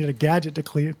 Rusty doesn't need a gadget to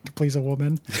please a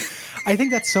woman. I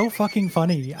think that's so fucking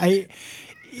funny.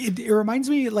 It reminds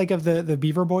me like of the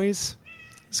Beaver Boys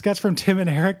sketch from Tim and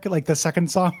Eric, like the second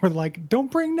song where like,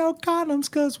 don't bring no condoms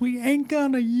because we ain't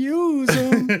gonna use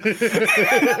them.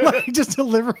 Like just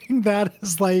delivering that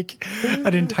as like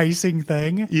an enticing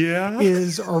thing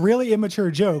is a really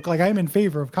immature joke. Like I'm in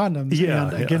favor of condoms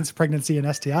and against pregnancy and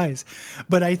STIs,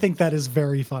 but I think that is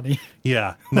very funny.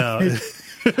 Yeah, no.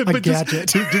 But gadget.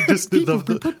 Just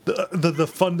the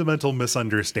fundamental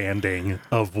misunderstanding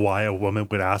of why a woman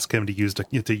would ask him to use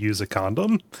a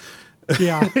condom.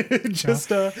 Yeah.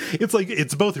 It's like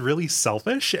it's both really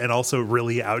selfish and also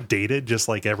really outdated, just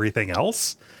like everything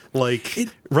else. Like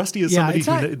Rusty is somebody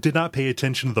who did not pay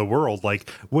attention to the world, like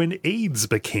when AIDS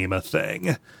became a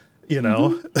thing. You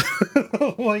know,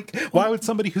 like why would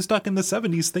somebody who's stuck in the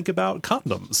 70s think about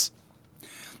condoms?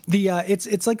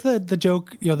 It's like the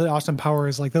joke, that Austin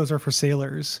Powers, like those are for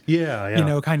sailors.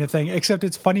 Yeah. Kind of thing. Except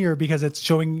it's funnier because it's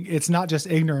showing it's not just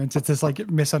ignorance; it's this like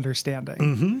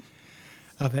misunderstanding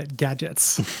of it.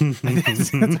 Gadgets. I think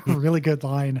that's a really good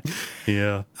line.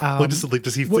 Yeah.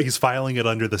 He's filing it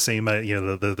under the same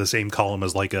the same column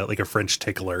as like a French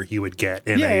tickler you would get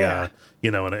in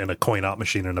in a coin op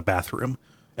machine in a bathroom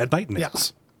at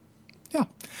Nightingales. Yeah.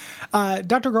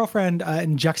 Dr. Girlfriend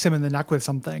injects him in the neck with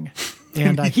something.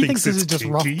 And he thinks this is just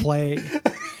rough play,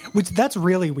 which that's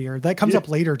really weird. That comes up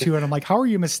later too. And I'm like, how are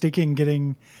you mistaking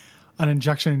getting an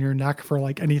injection in your neck for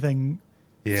like anything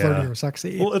flirty or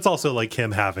sexy? Well, it's also like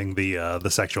him having the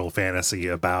sexual fantasy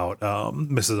about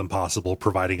Mrs. Impossible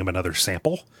providing him another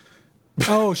sample.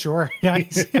 Oh, sure. Yeah, I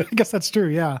guess that's true.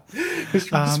 Yeah.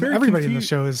 Everybody in the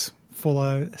show is full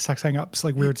of sex hang-ups,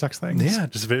 like weird sex things. Yeah,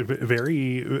 just very,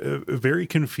 very, very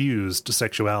confused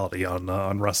sexuality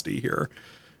on Rusty here.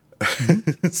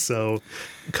 So,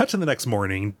 cut to the next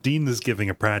morning. Dean is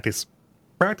giving a practice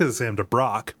exam to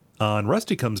Brock. And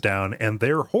Rusty comes down, and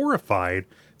they're horrified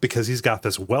because he's got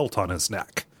this welt on his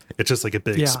neck. It's just like a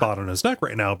big spot on his neck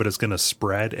right now, but it's going to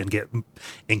spread and get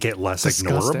less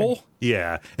ignorable.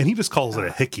 Yeah, and he just calls it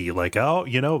a hickey, like, and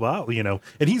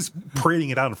he's parading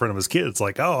it out in front of his kids,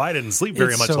 like, oh, I didn't sleep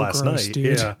very much last night.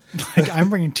 Dude. Yeah, like I'm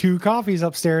bringing 2 coffees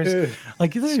upstairs.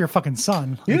 Like this is your fucking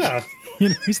son. Like,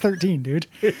 he's 13, dude.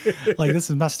 Like this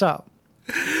is messed up.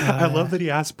 I love that he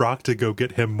asked Brock to go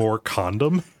get him more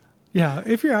condom. Yeah,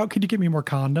 if you're out, could you get me more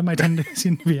condom? I tend to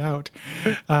seem to be out.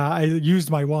 I used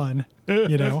my one,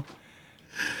 He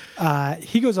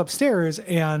goes upstairs,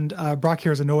 and Brock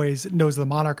hears a noise, knows the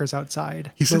Monarch is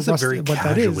outside. He says it very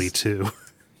casually, too.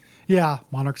 Yeah,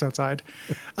 Monarch's outside.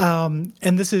 And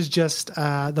this is just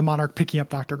the Monarch picking up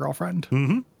Dr. Girlfriend.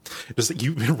 Mm-hmm. Just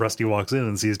like Rusty walks in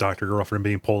and sees Dr. Girlfriend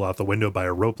being pulled out the window by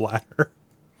a rope ladder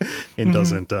and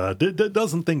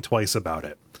doesn't think twice about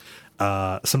it.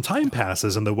 Some time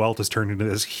passes and the welt is turned into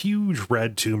this huge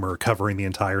red tumor covering the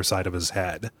entire side of his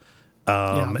head.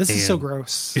 This is so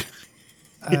gross.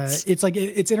 It's like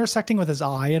it's intersecting with his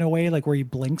eye in a way, like where he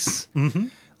blinks. Mm-hmm.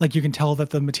 Like you can tell that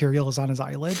the material is on his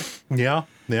eyelid. Yeah.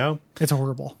 It's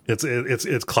horrible.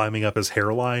 It's climbing up his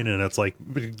hairline and it's like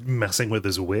messing with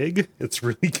his wig. It's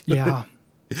really good. Yeah.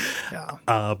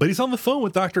 But he's on the phone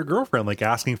with Dr. Girlfriend, like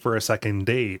asking for a second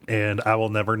date, and I will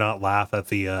never not laugh at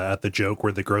the joke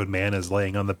where the grown man is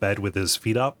laying on the bed with his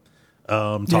feet up,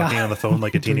 talking on the phone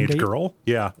like a teenage girl.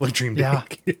 Yeah, like dream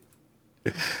date.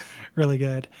 Really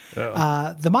good.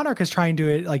 The Monarch is trying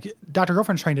to like Dr.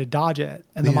 Girlfriend's trying to dodge it,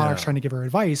 and the Monarch's trying to give her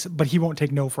advice, but he won't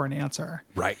take no for an answer.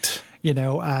 Right.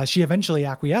 She eventually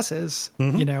acquiesces.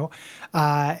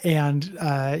 And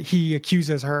he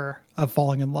accuses her of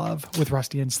falling in love with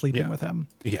Rusty and sleeping with him.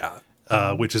 Yeah.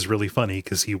 Which is really funny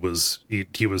because he was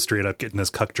straight up getting his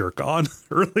cuck jerk on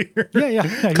earlier. Yeah.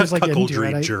 He was like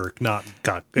cuckoldry jerk, not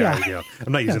cuck. I'm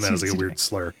not using that as like a weird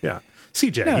slur. Yeah.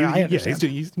 CJ. No, I yeah, understand.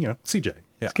 he's CJ.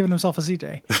 Yeah. He's giving himself a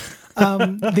CJ.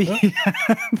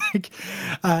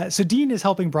 So Dean is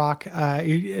helping Brock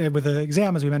with the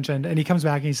exam, as we mentioned, and he comes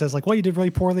back and he says, like, well, you did really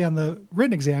poorly on the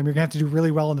written exam. You're going to have to do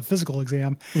really well on the physical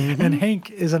exam. And Hank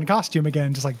is in costume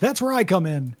again, just like, that's where I come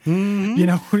in.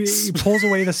 He pulls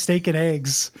away the steak and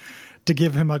eggs to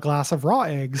give him a glass of raw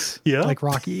eggs, like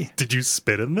Rocky. Did you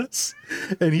spit in this?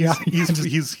 And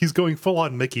he's going full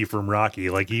on Mickey from Rocky.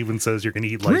 Like, he even says you're going to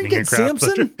eat lightning and crap.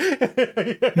 Samson.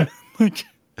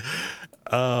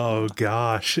 Oh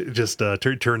gosh, just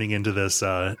turning into this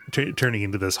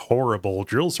horrible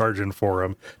drill sergeant for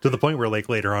him, to the point where, like,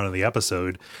 later on in the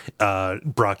episode,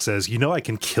 Brock says, I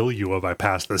can kill you if I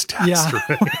pass this test. Yeah.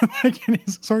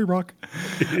 Sorry, Brock.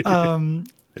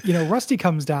 Rusty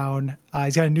comes down.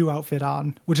 He's got a new outfit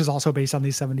on, which is also based on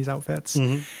these 70s outfits.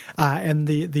 And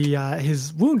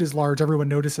his wound is large. Everyone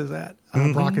notices it.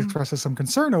 Brock expresses some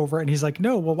concern over it. And he's like,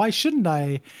 no, well, why shouldn't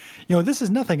I? This is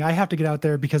nothing. I have to get out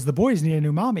there because the boys need a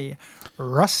new mommy.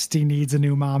 Rusty needs a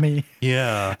new mommy.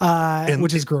 Yeah.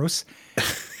 Which is gross.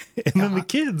 And then the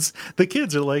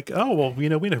kids are like, oh, well, we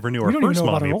never knew our first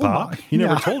mommy, Pop. You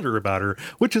never told her about her,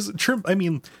 which is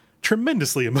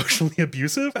tremendously emotionally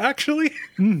abusive, actually.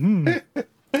 Yeah.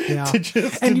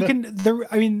 And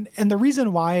the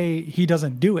reason why he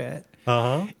doesn't do it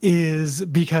is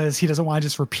because he doesn't want to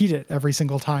just repeat it every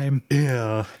single time.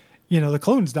 Yeah. The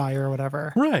clones die or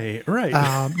whatever. Right.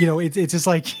 It's just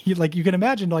like you can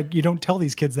imagine, like, you don't tell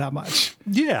these kids that much.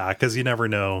 Yeah, because you never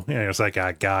know. It's like,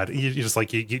 God, you just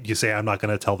like you say, I'm not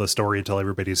going to tell the story until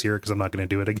everybody's here because I'm not going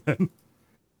to do it again.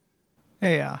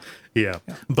 Yeah.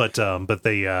 But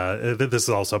they this is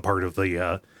also part of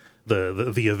the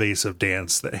evasive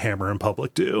dance that Hammer and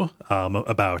Public do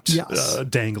about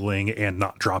dangling and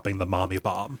not dropping the mommy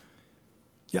bomb.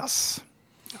 Yes.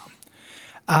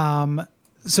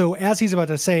 So as he's about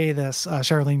to say this,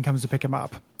 Charlene comes to pick him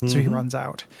up. So he runs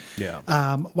out. Yeah.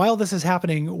 While this is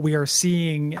happening, we are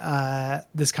seeing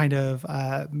this kind of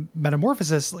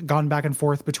metamorphosis gone back and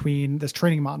forth between this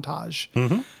training montage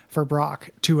for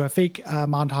Brock to a fake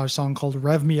montage song called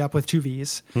Rev Me Up with Two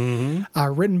V's,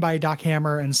 written by Doc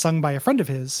Hammer and sung by a friend of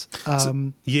his,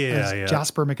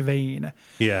 Jasper McVane.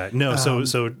 Yeah, no,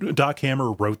 so Doc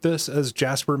Hammer wrote this as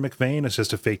Jasper McVane. It's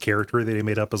just a fake character that he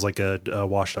made up as like a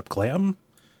washed up clam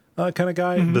kind of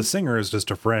guy. The singer is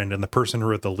just a friend, and the person who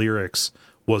wrote the lyrics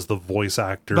was the voice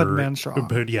actor Bud Manstrong.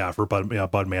 For Bud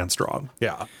Manstrong.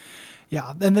 Yeah,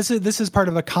 and this is part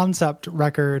of a concept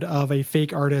record of a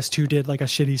fake artist who did like a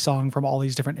shitty song from all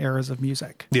these different eras of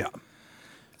music. Yeah.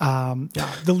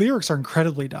 The lyrics are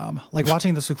incredibly dumb. Like,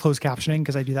 watching this with closed captioning,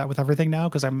 because I do that with everything now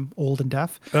because I'm old and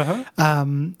deaf.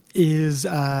 I'm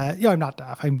not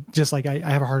deaf. I'm just like, I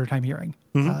have a harder time hearing.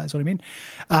 That's what I mean.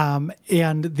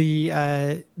 And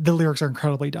the lyrics are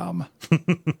incredibly dumb.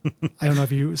 I don't know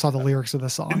if you saw the lyrics of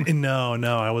this song. No.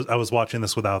 I was watching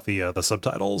this without the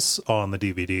subtitles on the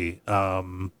DVD.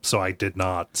 So I did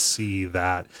not see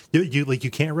that. You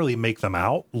can't really make them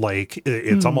out. Like,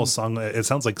 it's almost sung. It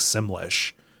sounds like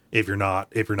Simlish if you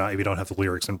don't have the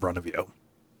lyrics in front of you.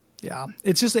 Yeah,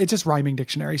 it's just rhyming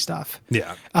dictionary stuff.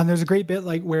 Yeah. There's a great bit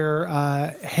like where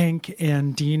Hank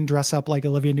and Dean dress up like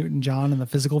Olivia Newton-John in the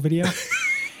physical video.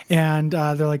 And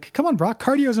they're like, come on, Brock,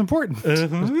 cardio is important.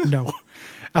 No.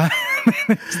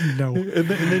 No. And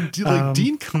then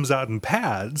Dean comes out in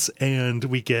pads, and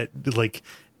we get like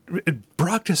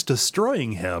Brock just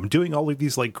destroying him, doing all of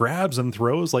these like grabs and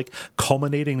throws, like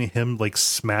culminating in him like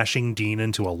smashing Dean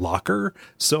into a locker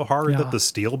so hard that the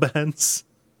steel bends.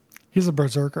 He's a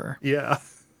berserker. Yeah.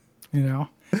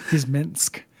 He's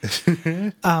Minsk.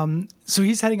 So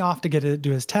he's heading off to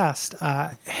do his test.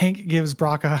 Hank gives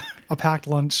Brock a packed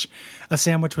lunch, a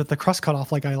sandwich with the crust cut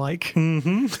off like I like,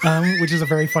 which is a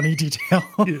very funny detail.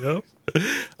 Yeah.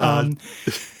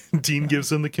 Dean gives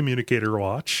him the communicator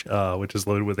watch, which is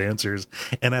loaded with answers.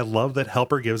 And I love that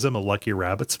Helper gives him a lucky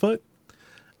rabbit's foot.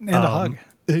 And a hug.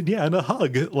 Yeah, and a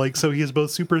hug. Like, so he is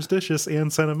both superstitious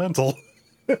and sentimental.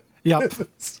 Yep.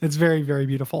 It's very, very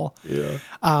beautiful. Yeah.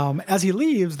 As he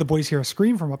leaves, the boys hear a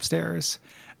scream from upstairs.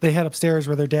 They head upstairs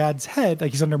where their dad's head,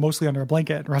 like he's mostly under a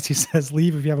blanket. Rusty says,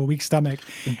 leave if you have a weak stomach.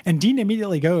 And Dean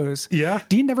immediately goes. Yeah.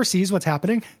 Dean never sees what's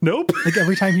happening. Nope. Like,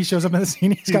 every time he shows up in the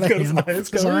scene, he's got a hand over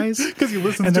his eyes. Because he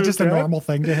listens to and that's his just a normal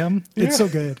thing to him. Yeah. It's so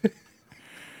good.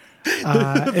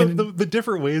 The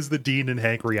different ways that Dean and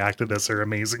Hank react to this are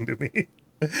amazing to me.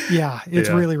 Yeah, it's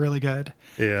really, really good.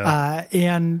 Yeah.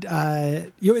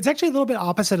 It's actually a little bit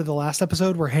opposite of the last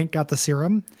episode where Hank got the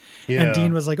serum and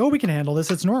Dean was like, oh, we can handle this.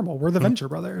 It's normal. We're the Venture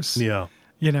Brothers. Yeah.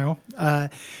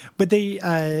 But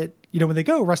they, when they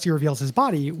go, Rusty reveals his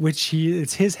body, which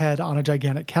it's his head on a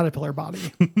gigantic caterpillar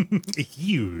body.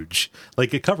 Huge.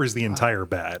 Like, it covers the entire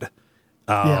bed.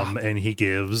 And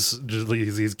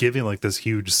he's giving like this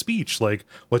huge speech, like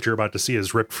what you're about to see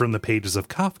is ripped from the pages of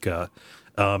Kafka.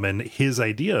 And his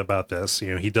idea about this,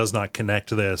 he does not connect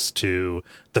this to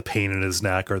the pain in his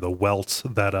neck or the welt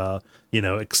that,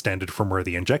 extended from where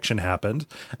the injection happened.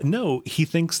 No, he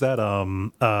thinks that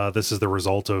this is the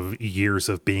result of years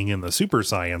of being in the super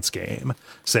science game,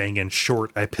 saying, in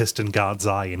short, I pissed in God's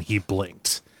eye and he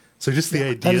blinked. So just the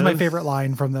idea. That is my favorite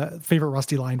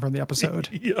Rusty line from the episode.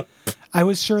 Yeah. I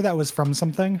was sure that was from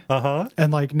something.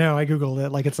 And no, I Googled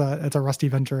it. Like it's a Rusty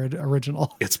Venture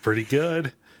original. It's pretty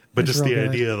good. But it's just the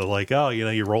idea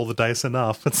that you roll the dice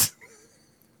enough. It's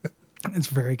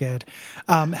very good.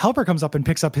 Helper comes up and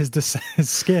picks up his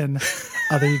skin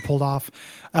that he pulled off.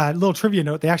 Little trivia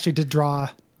note, they actually did draw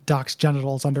Doc's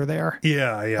genitals under there.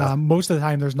 Yeah. Most of the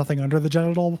time there's nothing under the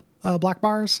genital black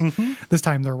bars. This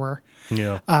time there were.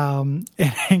 Yeah. And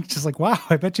Hank's just like, wow,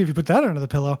 I bet you if you put that under the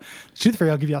pillow, Tooth Fairy,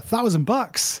 I'll give you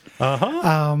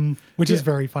 $1,000. Which is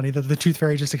very funny that the Tooth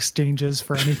Fairy just exchanges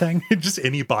for anything. Just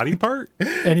any body part?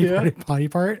 Body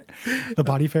part. The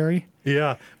body fairy.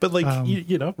 Yeah. But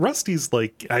Rusty's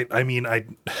like,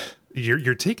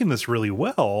 you're taking this really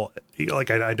well.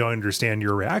 Like, I don't understand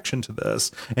your reaction to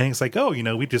this. And it's like,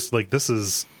 we just this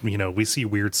is, we see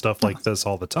weird stuff like this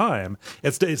all the time.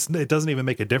 It doesn't even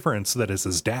make a difference that it's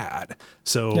his dad.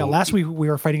 So yeah, last week we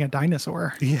were fighting a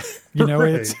dinosaur. Yeah,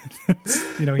 right.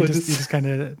 He just kind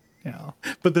of.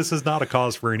 But this is not a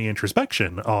cause for any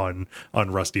introspection on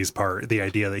Rusty's part. The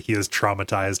idea that he has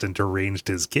traumatized and deranged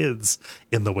his kids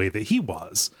in the way that he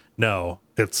was. No,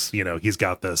 it's, he's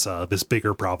got this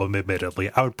bigger problem. Admittedly,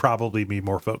 I would probably be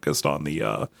more focused on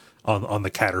the on the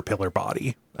caterpillar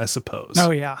body, I suppose.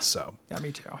 Oh yeah. So yeah,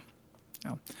 me too.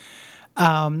 Yeah.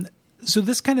 So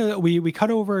this kind of we cut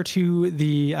over to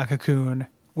the cocoon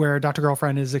where Dr.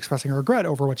 Girlfriend is expressing regret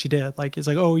over what she did. Like, it's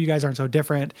like, oh, you guys aren't so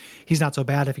different. He's not so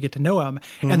bad if you get to know him.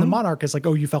 And the Monarch is like,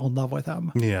 oh, you fell in love with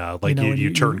him. Yeah, like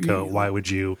you turncoat. Why would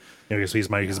you? He's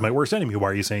my worst enemy. Why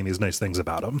are you saying these nice things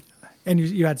about him? And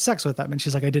you had sex with him. And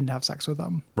she's like, I didn't have sex with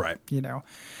him. Right.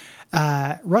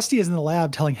 Rusty is in the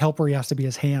lab telling Helper he has to be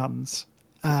his hands.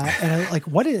 And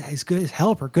what is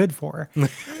Helper good for?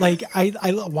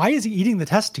 Why is he eating the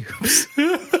test tubes?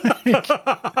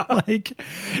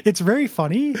 It's very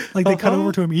funny. They cut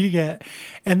over to him eating it,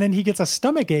 and then he gets a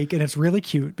stomach ache, and it's really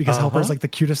cute because Helper's the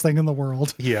cutest thing in the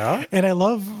world. Yeah. And I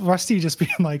love Rusty just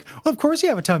being like, well, of course you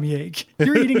have a tummy ache.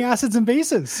 You're eating acids and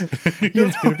bases.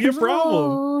 It's going to be a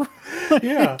problem.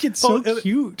 Yeah. It's so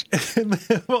cute.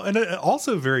 And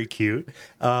also very cute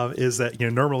is that,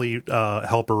 normally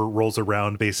Helper rolls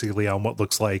around basically on what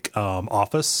looks like an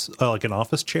office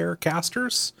chair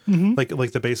casters, like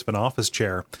the base of an office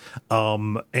chair.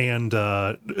 And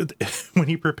when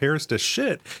he prepares to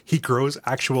shit, he grows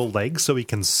actual legs so he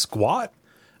can squat.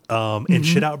 And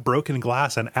shit out broken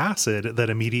glass and acid that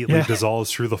immediately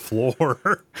dissolves through the floor.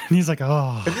 And he's like,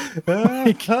 oh,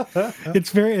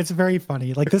 it's very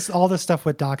funny. All this stuff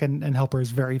with Doc and Helper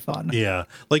is very fun. Yeah.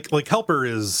 Like Helper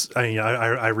is,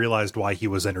 I realized why he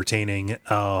was entertaining,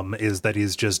 is that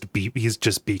he's just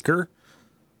Beaker.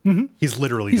 He's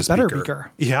literally just better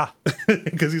Beaker. Yeah.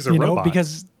 Because he's a robot.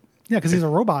 Because he's a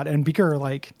robot, and Beaker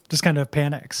just kind of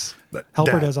panics.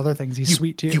 Helper does other things. He's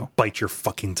sweet too. You bite your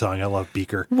fucking tongue. I love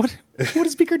Beaker. What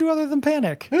does Beaker do other than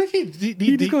panic? He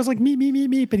just goes like meep, meep, meep,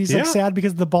 meep, and he's sad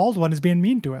because the bald one is being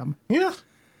mean to him. Yeah.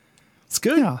 It's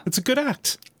good. Yeah. It's a good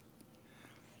act.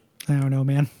 I don't know,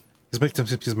 man.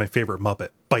 He's my favorite Muppet.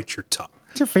 Bite your tongue.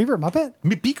 What's your favorite Muppet?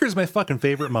 Beaker's my fucking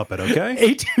favorite Muppet,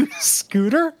 okay? A2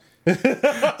 Scooter?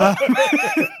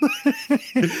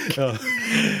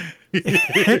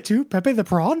 To Pepe the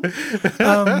Prawn.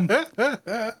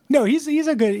 No, he's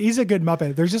a good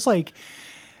Muppet. There's just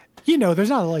there's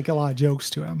not a lot of jokes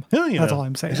to him. That's all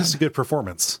I'm saying. It's just a good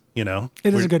performance. It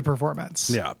is a good performance.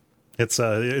 Yeah, it's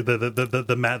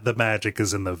the magic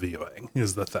is in the viewing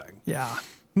is the thing. Yeah.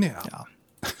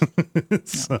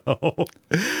 So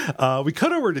we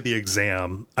cut over to the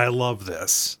exam. I love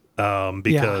this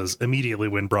because immediately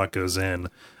when Brock goes in,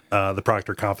 the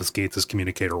proctor confiscates his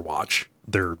communicator watch.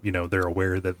 They're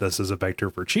aware that this is a vector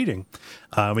for cheating.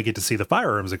 We get to see the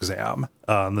firearms exam.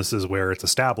 This is where it's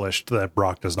established that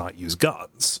Brock does not use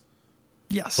guns.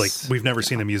 Yes. We've never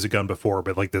seen him use a gun before,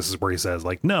 but this is where he says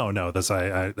no, this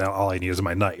I all I need is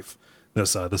my knife.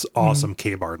 This awesome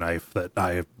K-bar knife that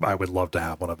I would love to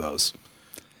have one of those.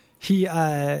 he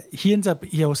ends up,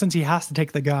 since he has to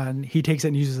take the gun, he takes it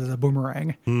and uses it as a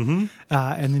boomerang, and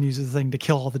then uses the thing to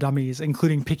kill all the dummies,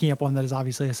 including picking up one that is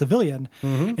obviously a civilian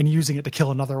and using it to kill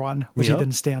another one, which he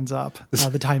then stands up.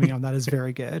 The timing on that is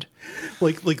very good.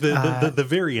 Like the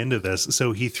very end of this.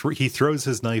 So he throws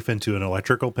his knife into an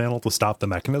electrical panel to stop the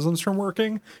mechanisms from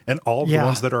working, and all of the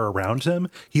ones that are around him,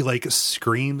 he like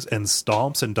screams and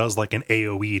stomps and does like an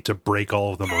AOE to break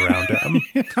all of them around him.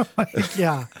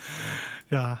 Yeah.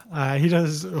 Yeah, he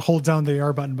does hold down the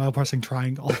R button while pressing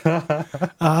triangle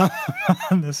on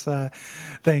this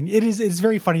thing. It's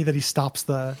very funny that he stops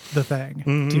the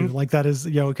thing, too. Like that is,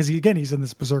 because he's in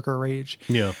this berserker rage.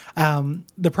 Yeah.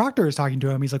 The proctor is talking to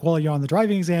him. He's like, well, on the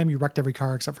driving exam, you wrecked every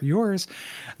car except for yours.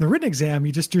 In the written exam,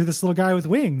 you just drew this little guy with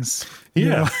wings.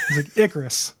 Yeah. He's like,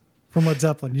 Icarus from Led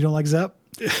Zeppelin. You don't like Zepp?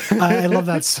 I love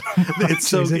that so much.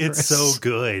 It's so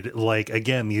good. Like,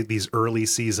 again, these early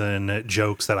season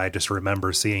jokes that I just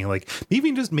remember seeing, like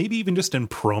maybe even just in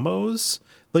promos.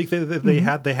 Like they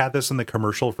had this in the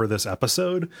commercial for this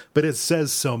episode, but it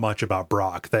says so much about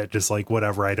Brock that just like,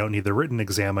 whatever, I don't need the written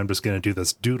exam, I'm just going to do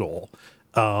this doodle.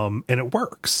 And it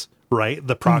works, right?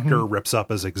 The proctor rips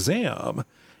up his exam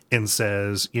and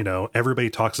says, everybody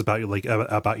talks about you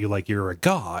like you're a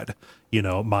god.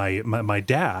 My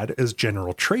dad is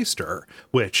General Traister,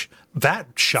 which that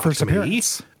shocked me.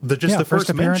 The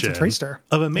first mention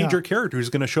of a major character who's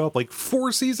going to show up like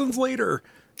 4 seasons later.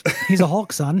 He's a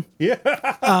Hulk, son.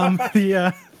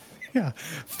 Yeah.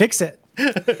 Fix it.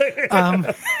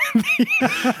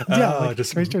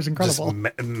 Traister's incredible.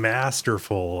 Just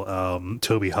masterful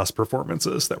Toby Huss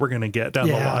performances that we're going to get down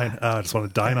the line. I just want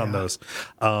to dine on those.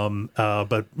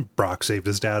 But Brock saved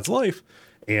his dad's life,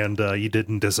 and you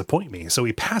didn't disappoint me, so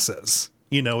he passes.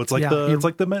 It's like it's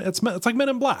like Men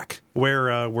in Black,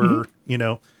 where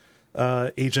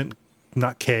Agent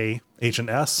not K, Agent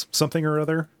S something or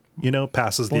other,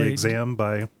 passes the exam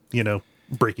by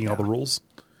breaking all the rules.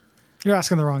 You're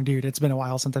asking the wrong dude. It's been a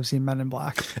while since I've seen Men in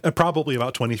Black. Probably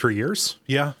about 23 years.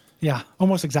 Yeah. Yeah,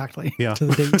 almost exactly to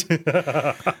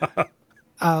the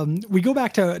date. We go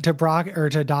back to Brock or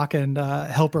to Doc and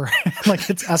Helper.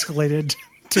 Like it's escalated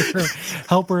to her.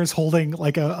 Helper is holding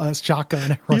like a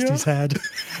shotgun at Rusty's head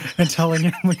and telling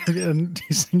him and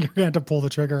he's saying you're going to have to pull the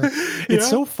trigger. It's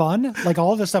so fun. Like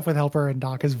all of the stuff with Helper and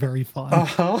Doc is very fun.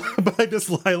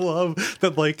 But I love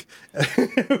that like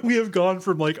we have gone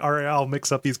from like, all right, I'll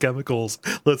mix up these chemicals.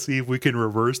 Let's see if we can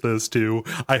reverse this to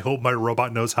I hope my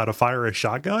robot knows how to fire a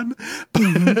shotgun.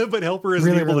 But Helper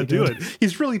isn't able to do it.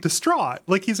 He's really distraught.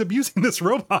 Like he's abusing this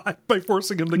robot by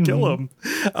forcing him to kill him.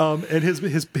 And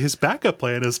his backup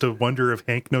plan is to wonder if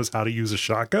Hank knows how to use a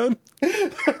shotgun.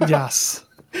 Yes.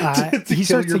 He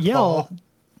starts to yell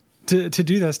to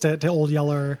do this to old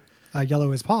Yeller.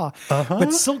 Yellow his paw,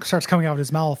 but silk starts coming out of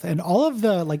his mouth, and all of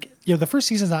the the first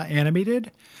season's not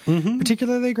animated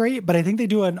particularly great, but I think they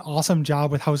do an awesome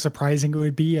job with how surprising it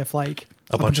would be if like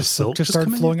a bunch of silk just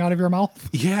started flowing out of your mouth.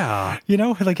 Yeah,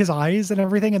 like his eyes and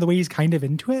everything, and the way he's kind of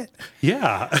into it.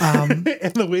 Yeah, and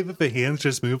the way that the hands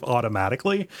just move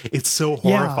automatically, it's so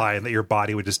horrifying that your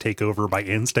body would just take over by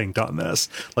instinct on this.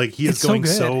 Like he is going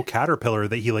so caterpillar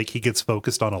that he gets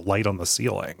focused on a light on the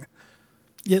ceiling.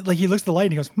 Yeah, like he looks at the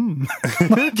light and he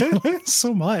goes,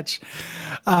 so much.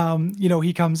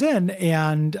 He comes in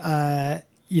and,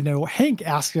 Hank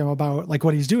asks him about like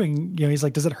what he's doing. He's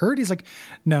like, does it hurt? He's like,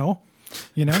 no,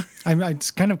 it's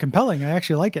kind of compelling. I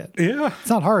actually like it. Yeah. It's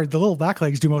not hard. The little back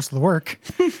legs do most of the work.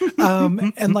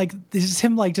 And like, this is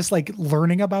him like, just like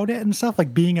learning about it and stuff,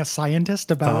 like being a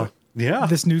scientist about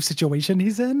this new situation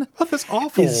he's in. Oh, that's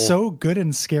awful. It's so good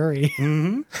and scary.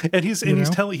 And he's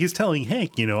telling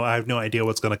Hank, I have no idea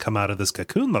what's going to come out of this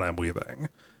cocoon that I'm weaving.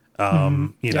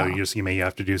 You may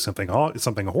have to do something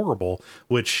horrible,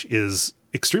 which is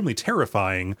extremely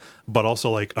terrifying, but also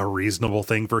like a reasonable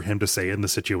thing for him to say in the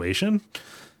situation.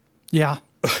 Yeah.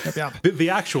 Yep. The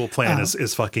actual plan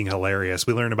is fucking hilarious.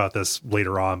 We learn about this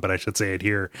later on, but I should say it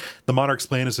here. The Monarch's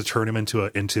plan is to turn him into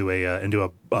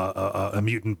a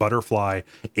mutant butterfly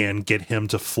and get him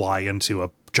to fly into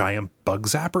a giant bug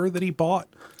zapper that he bought.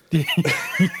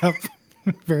 Yep.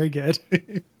 Very good.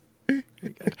 Very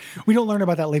good. We don't learn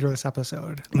about that later this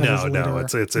episode. No,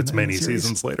 it's many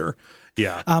seasons later.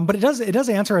 Yeah. But it does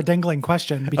answer a dangling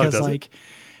question because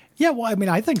yeah, well, I mean,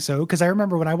 I think so, because I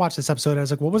remember when I watched this episode, I was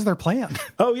like, what was their plan?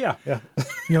 Oh, yeah.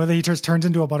 That he just turns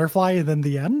into a butterfly and then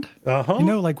the end?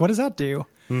 Like, what does that do?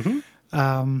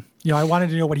 I wanted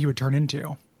to know what he would turn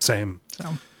into. Same.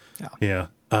 So, yeah.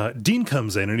 Dean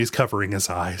comes in and he's covering his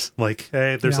eyes. Like,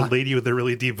 hey, there's a lady with a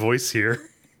really deep voice here.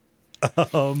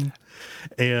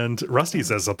 And Rusty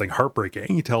says something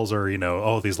heartbreaking. He tells her,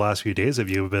 oh, these last few days of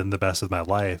you have been the best of my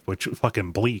life, which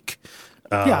fucking bleak.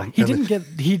 He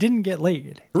didn't get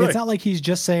laid. Right. It's not like he's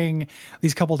just saying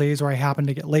these couple days where I happened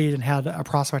to get laid and had a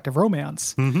prospect of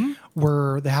romance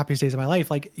were the happiest days of my life.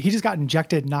 Like, he just got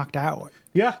injected, knocked out.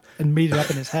 Yeah. And made it up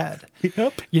in his head.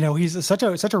 Yep. He's such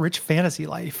a rich fantasy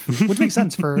life, which makes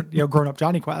sense for, grown up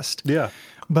Johnny Quest. Yeah.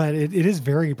 But it is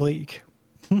very bleak.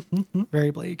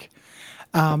 Very bleak.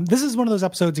 This is one of those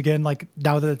episodes, again, like,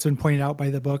 now that it's been pointed out by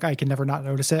the book, I can never not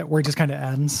notice it, where it just kind of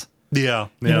ends. Yeah.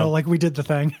 Like we did the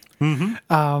thing.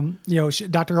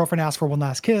 Dr. Girlfriend asks for one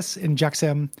last kiss, injects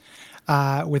him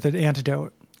with an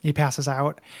antidote. He passes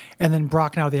out. And then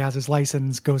Brock, now that he has his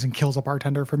license, goes and kills a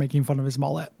bartender for making fun of his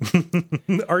mullet.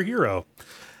 Our hero.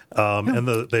 And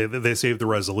they save the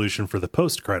resolution for the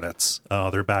post credits.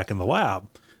 They're back in the lab.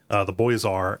 The boys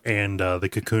are, and the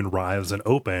cocoon arrives and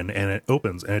opens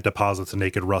and it deposits a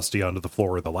naked Rusty onto the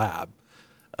floor of the lab.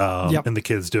 And the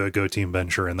kids do a go team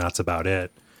venture, and that's about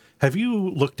it. Have you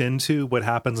looked into what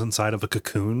happens inside of a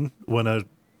cocoon when a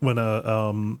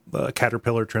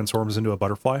caterpillar transforms into a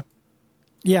butterfly?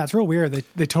 Yeah, it's real weird.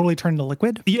 They totally turn into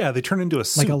liquid. Yeah, they turn into a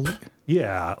soup.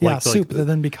 Soup that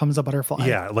then becomes a butterfly.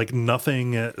 Yeah, like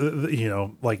nothing,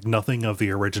 like nothing of the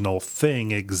original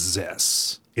thing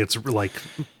exists. It's like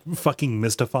fucking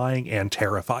mystifying and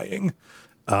terrifying.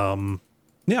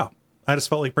 Yeah, I just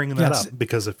felt like bringing that up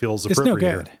because it feels appropriate. It's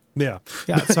no good. Yeah,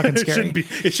 it's fucking scary.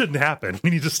 It shouldn't happen.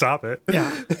 We need to stop it.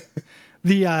 Yeah.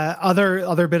 The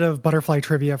other bit of butterfly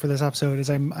trivia for this episode is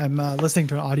I'm listening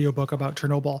to an audiobook about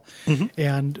Chernobyl,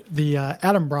 and the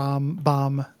atom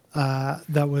bomb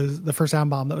that was the first atom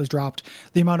bomb that was dropped.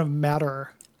 The amount of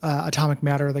matter, atomic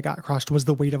matter that got crushed was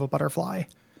the weight of a butterfly.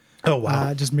 Oh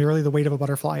wow! Just merely the weight of a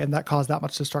butterfly, and that caused that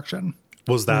much destruction.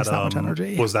 Was that much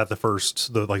energy. Was that the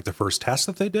first test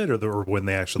that they did, or when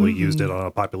they actually used it on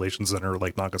a population center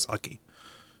like Nagasaki?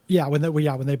 Yeah, when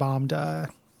they bombed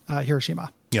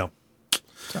Hiroshima. Yeah.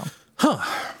 So.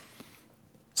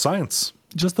 Science.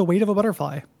 Just the weight of a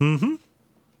butterfly.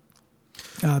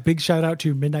 Big shout out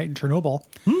to Midnight in Chernobyl.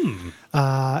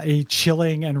 A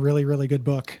chilling and really, really good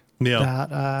book.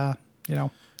 Yeah. That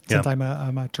since I'm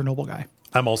a Chernobyl guy.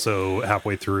 I'm also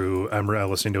halfway through. I'm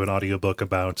listening to an audiobook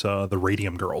about the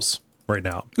Radium Girls right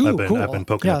now. Ooh, I've been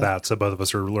poking Yeah. at that, so both of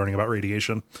us are learning about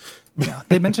radiation. Yeah,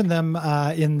 they mentioned them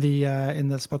in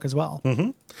this book as well.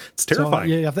 It's terrifying.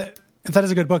 So, if that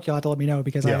is a good book, you'll have to let me know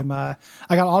because I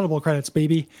got Audible credits,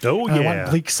 baby. Oh and yeah, I want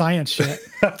bleak science shit.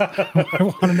 I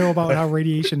want to know about how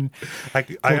radiation. I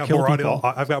got more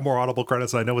I've got more Audible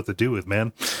credits than I know what to do with,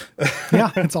 man.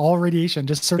 Yeah, it's all radiation.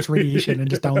 Just search radiation and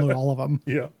just download all of them.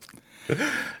 Yeah.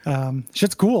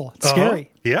 Shit's cool. It's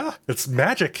scary. Yeah, it's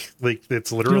magic. Like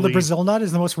it's literally. The Brazil nut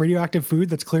is the most radioactive food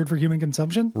that's cleared for human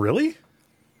consumption. Really?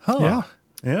 Huh. Yeah.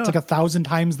 Yeah. It's like 1,000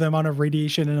 times the amount of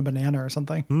radiation in a banana or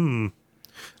something.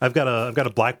 I've got a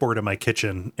blackboard in my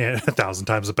kitchen and 1,000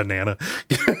 times a banana.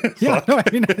 Yeah, no, I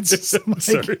mean it's just like,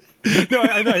 sorry. No,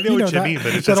 I know what you mean,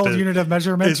 but it's that just old unit of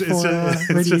measurement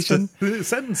for radiation.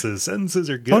 Sentences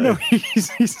are good. Oh no,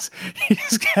 he's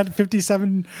got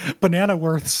 57 banana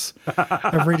worths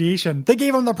of radiation. They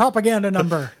gave him the propaganda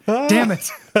number. Damn it!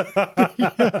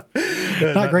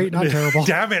 Not great, not terrible.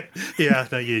 Damn it! Yeah,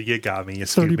 no, you got me. You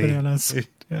 30 me. bananas.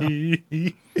 Yeah.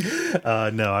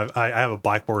 No, I have a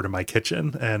blackboard in my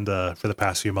kitchen, and for the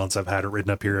past few months, I've had it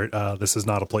written up here. This is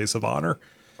not a place of honor.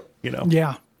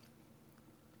 Yeah.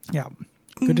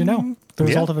 Good to know. The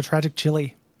result of a tragic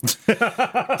chili. Thanks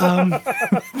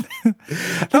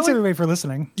everybody for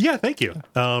listening. Yeah, thank you.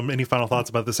 Any final thoughts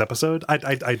about this episode?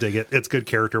 I dig it. It's good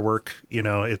character work.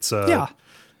 It's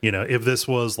if this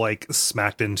was like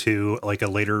smacked into like a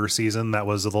later season that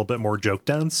was a little bit more joke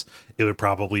dense, it would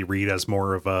probably read as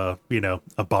more of a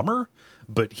bummer.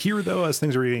 But here, though, as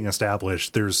things are being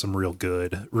established, there's some real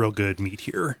good meat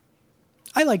here.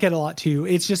 I like it a lot too.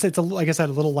 It's like I said,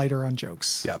 a little lighter on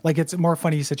jokes. Yeah, like it's more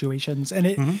funny situations.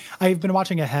 And I've been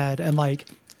watching ahead, and like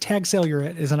Tag Sailor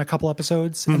It is in a couple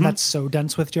episodes, and that's so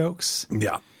dense with jokes.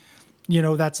 Yeah,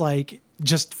 that's like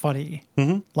just funny,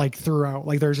 like throughout.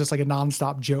 Like there's just like a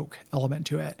nonstop joke element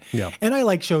to it. Yeah, and I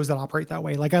like shows that operate that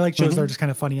way. Like I like shows that are just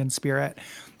kind of funny in spirit.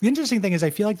 The interesting thing is, I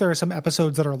feel like there are some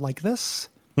episodes that are like this,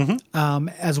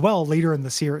 as well later in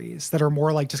the series that are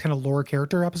more like just kind of lore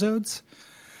character episodes.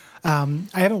 I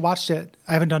haven't watched it.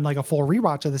 I haven't done like a full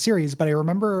rewatch of the series, but I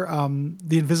remember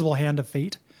the Invisible Hand of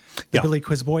Fate, the Billy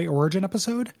Quizboy origin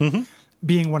episode,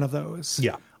 being one of those.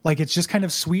 Yeah, like it's just kind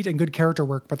of sweet and good character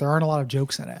work, but there aren't a lot of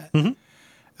jokes in it.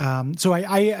 So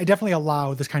I definitely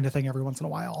allow this kind of thing every once in a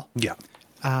while. Yeah.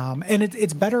 And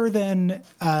it's better than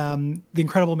The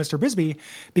Incredible Mr. Bisbee,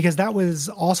 because that was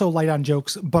also light on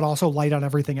jokes, but also light on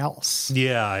everything else.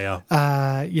 Yeah.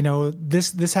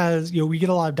 This has, we get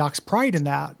a lot of Doc's pride in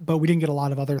that, but we didn't get a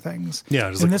lot of other things. Yeah.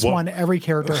 Just in like, this one, every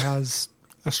character has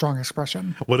a strong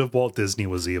expression. What if Walt Disney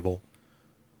was evil?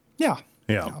 Yeah.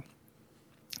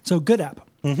 So good app.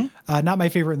 Not my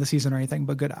favorite in the season or anything,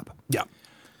 but good app. Yeah.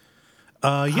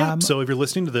 So if you're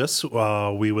listening to this,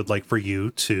 we would like for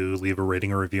you to leave a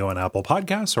rating or review on Apple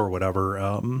Podcasts or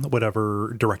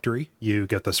whatever directory you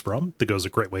get this from. That goes a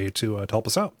great way to help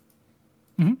us out.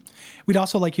 We'd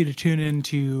also like you to tune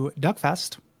into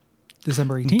Duckfest,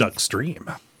 December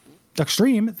 18th.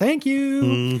 Duckstream, thank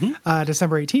you.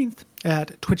 December 18th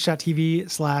at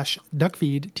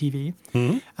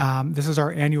twitch.tv/duckfeedtv. This is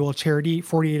our annual charity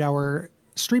 48-hour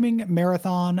streaming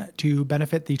marathon to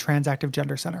benefit the Transactive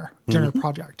Gender Gender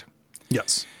Project.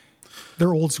 Yes.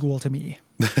 They're old school to me.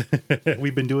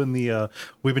 We've been doing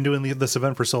this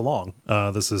event for so long.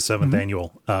 This is 7th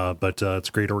annual, but it's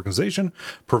a great organization,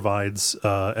 provides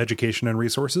education and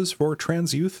resources for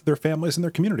trans youth, their families, and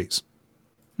their communities.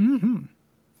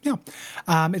 Yeah. It's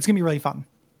going to be really fun.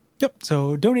 Yep.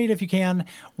 So donate if you can,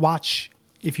 watch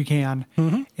if you can,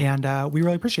 and we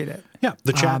really appreciate it. Yeah,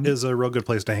 the chat is a real good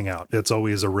place to hang out. It's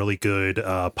always a really good,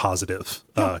 positive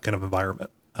kind of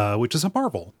environment, which is a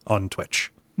marvel on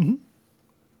Twitch.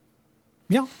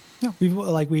 Yeah.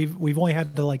 We've only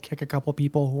had to kick a couple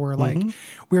people who were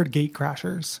weird gate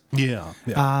crashers. Yeah.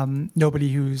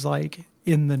 Nobody who's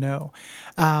in the know.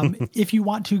 If you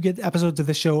want to get episodes of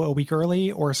the show a week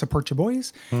early or support your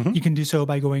boys, you can do so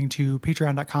by going to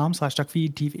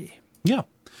patreon.com/duckfeedtv. Yeah.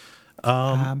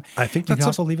 I think you can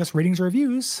also leave us ratings or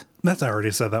reviews. I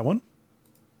already said that one.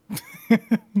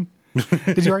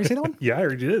 Did you already say that one? Yeah, I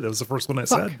already did. That was the first one I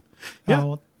said.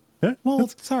 Yeah. Well,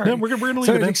 sorry. No, we're gonna leave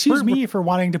it. Excuse me for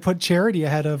wanting to put charity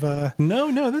ahead of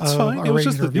No, that's fine. It was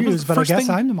just reviews, but I guess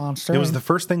I'm the monster. It was the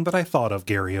first thing that I thought of,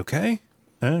 Gary. Okay.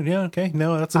 Yeah. Okay.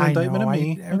 No, that's an indictment of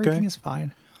me. Everything is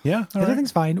fine. Yeah.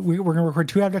 Everything's fine. We're going to record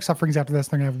 2 abject sufferings after this.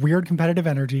 They're going to have weird competitive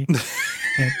energy.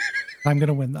 And I'm going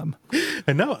to win them.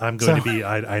 I know. I'm going to be.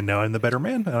 I know I'm the better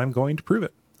man, and I'm going to prove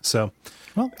it. So.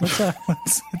 Well, it's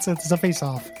a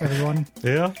face-off, everyone.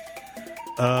 Yeah.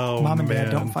 Oh, Mom and Dad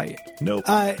don't fight. Nope.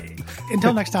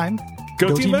 Until next time,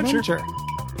 go Team Adventure.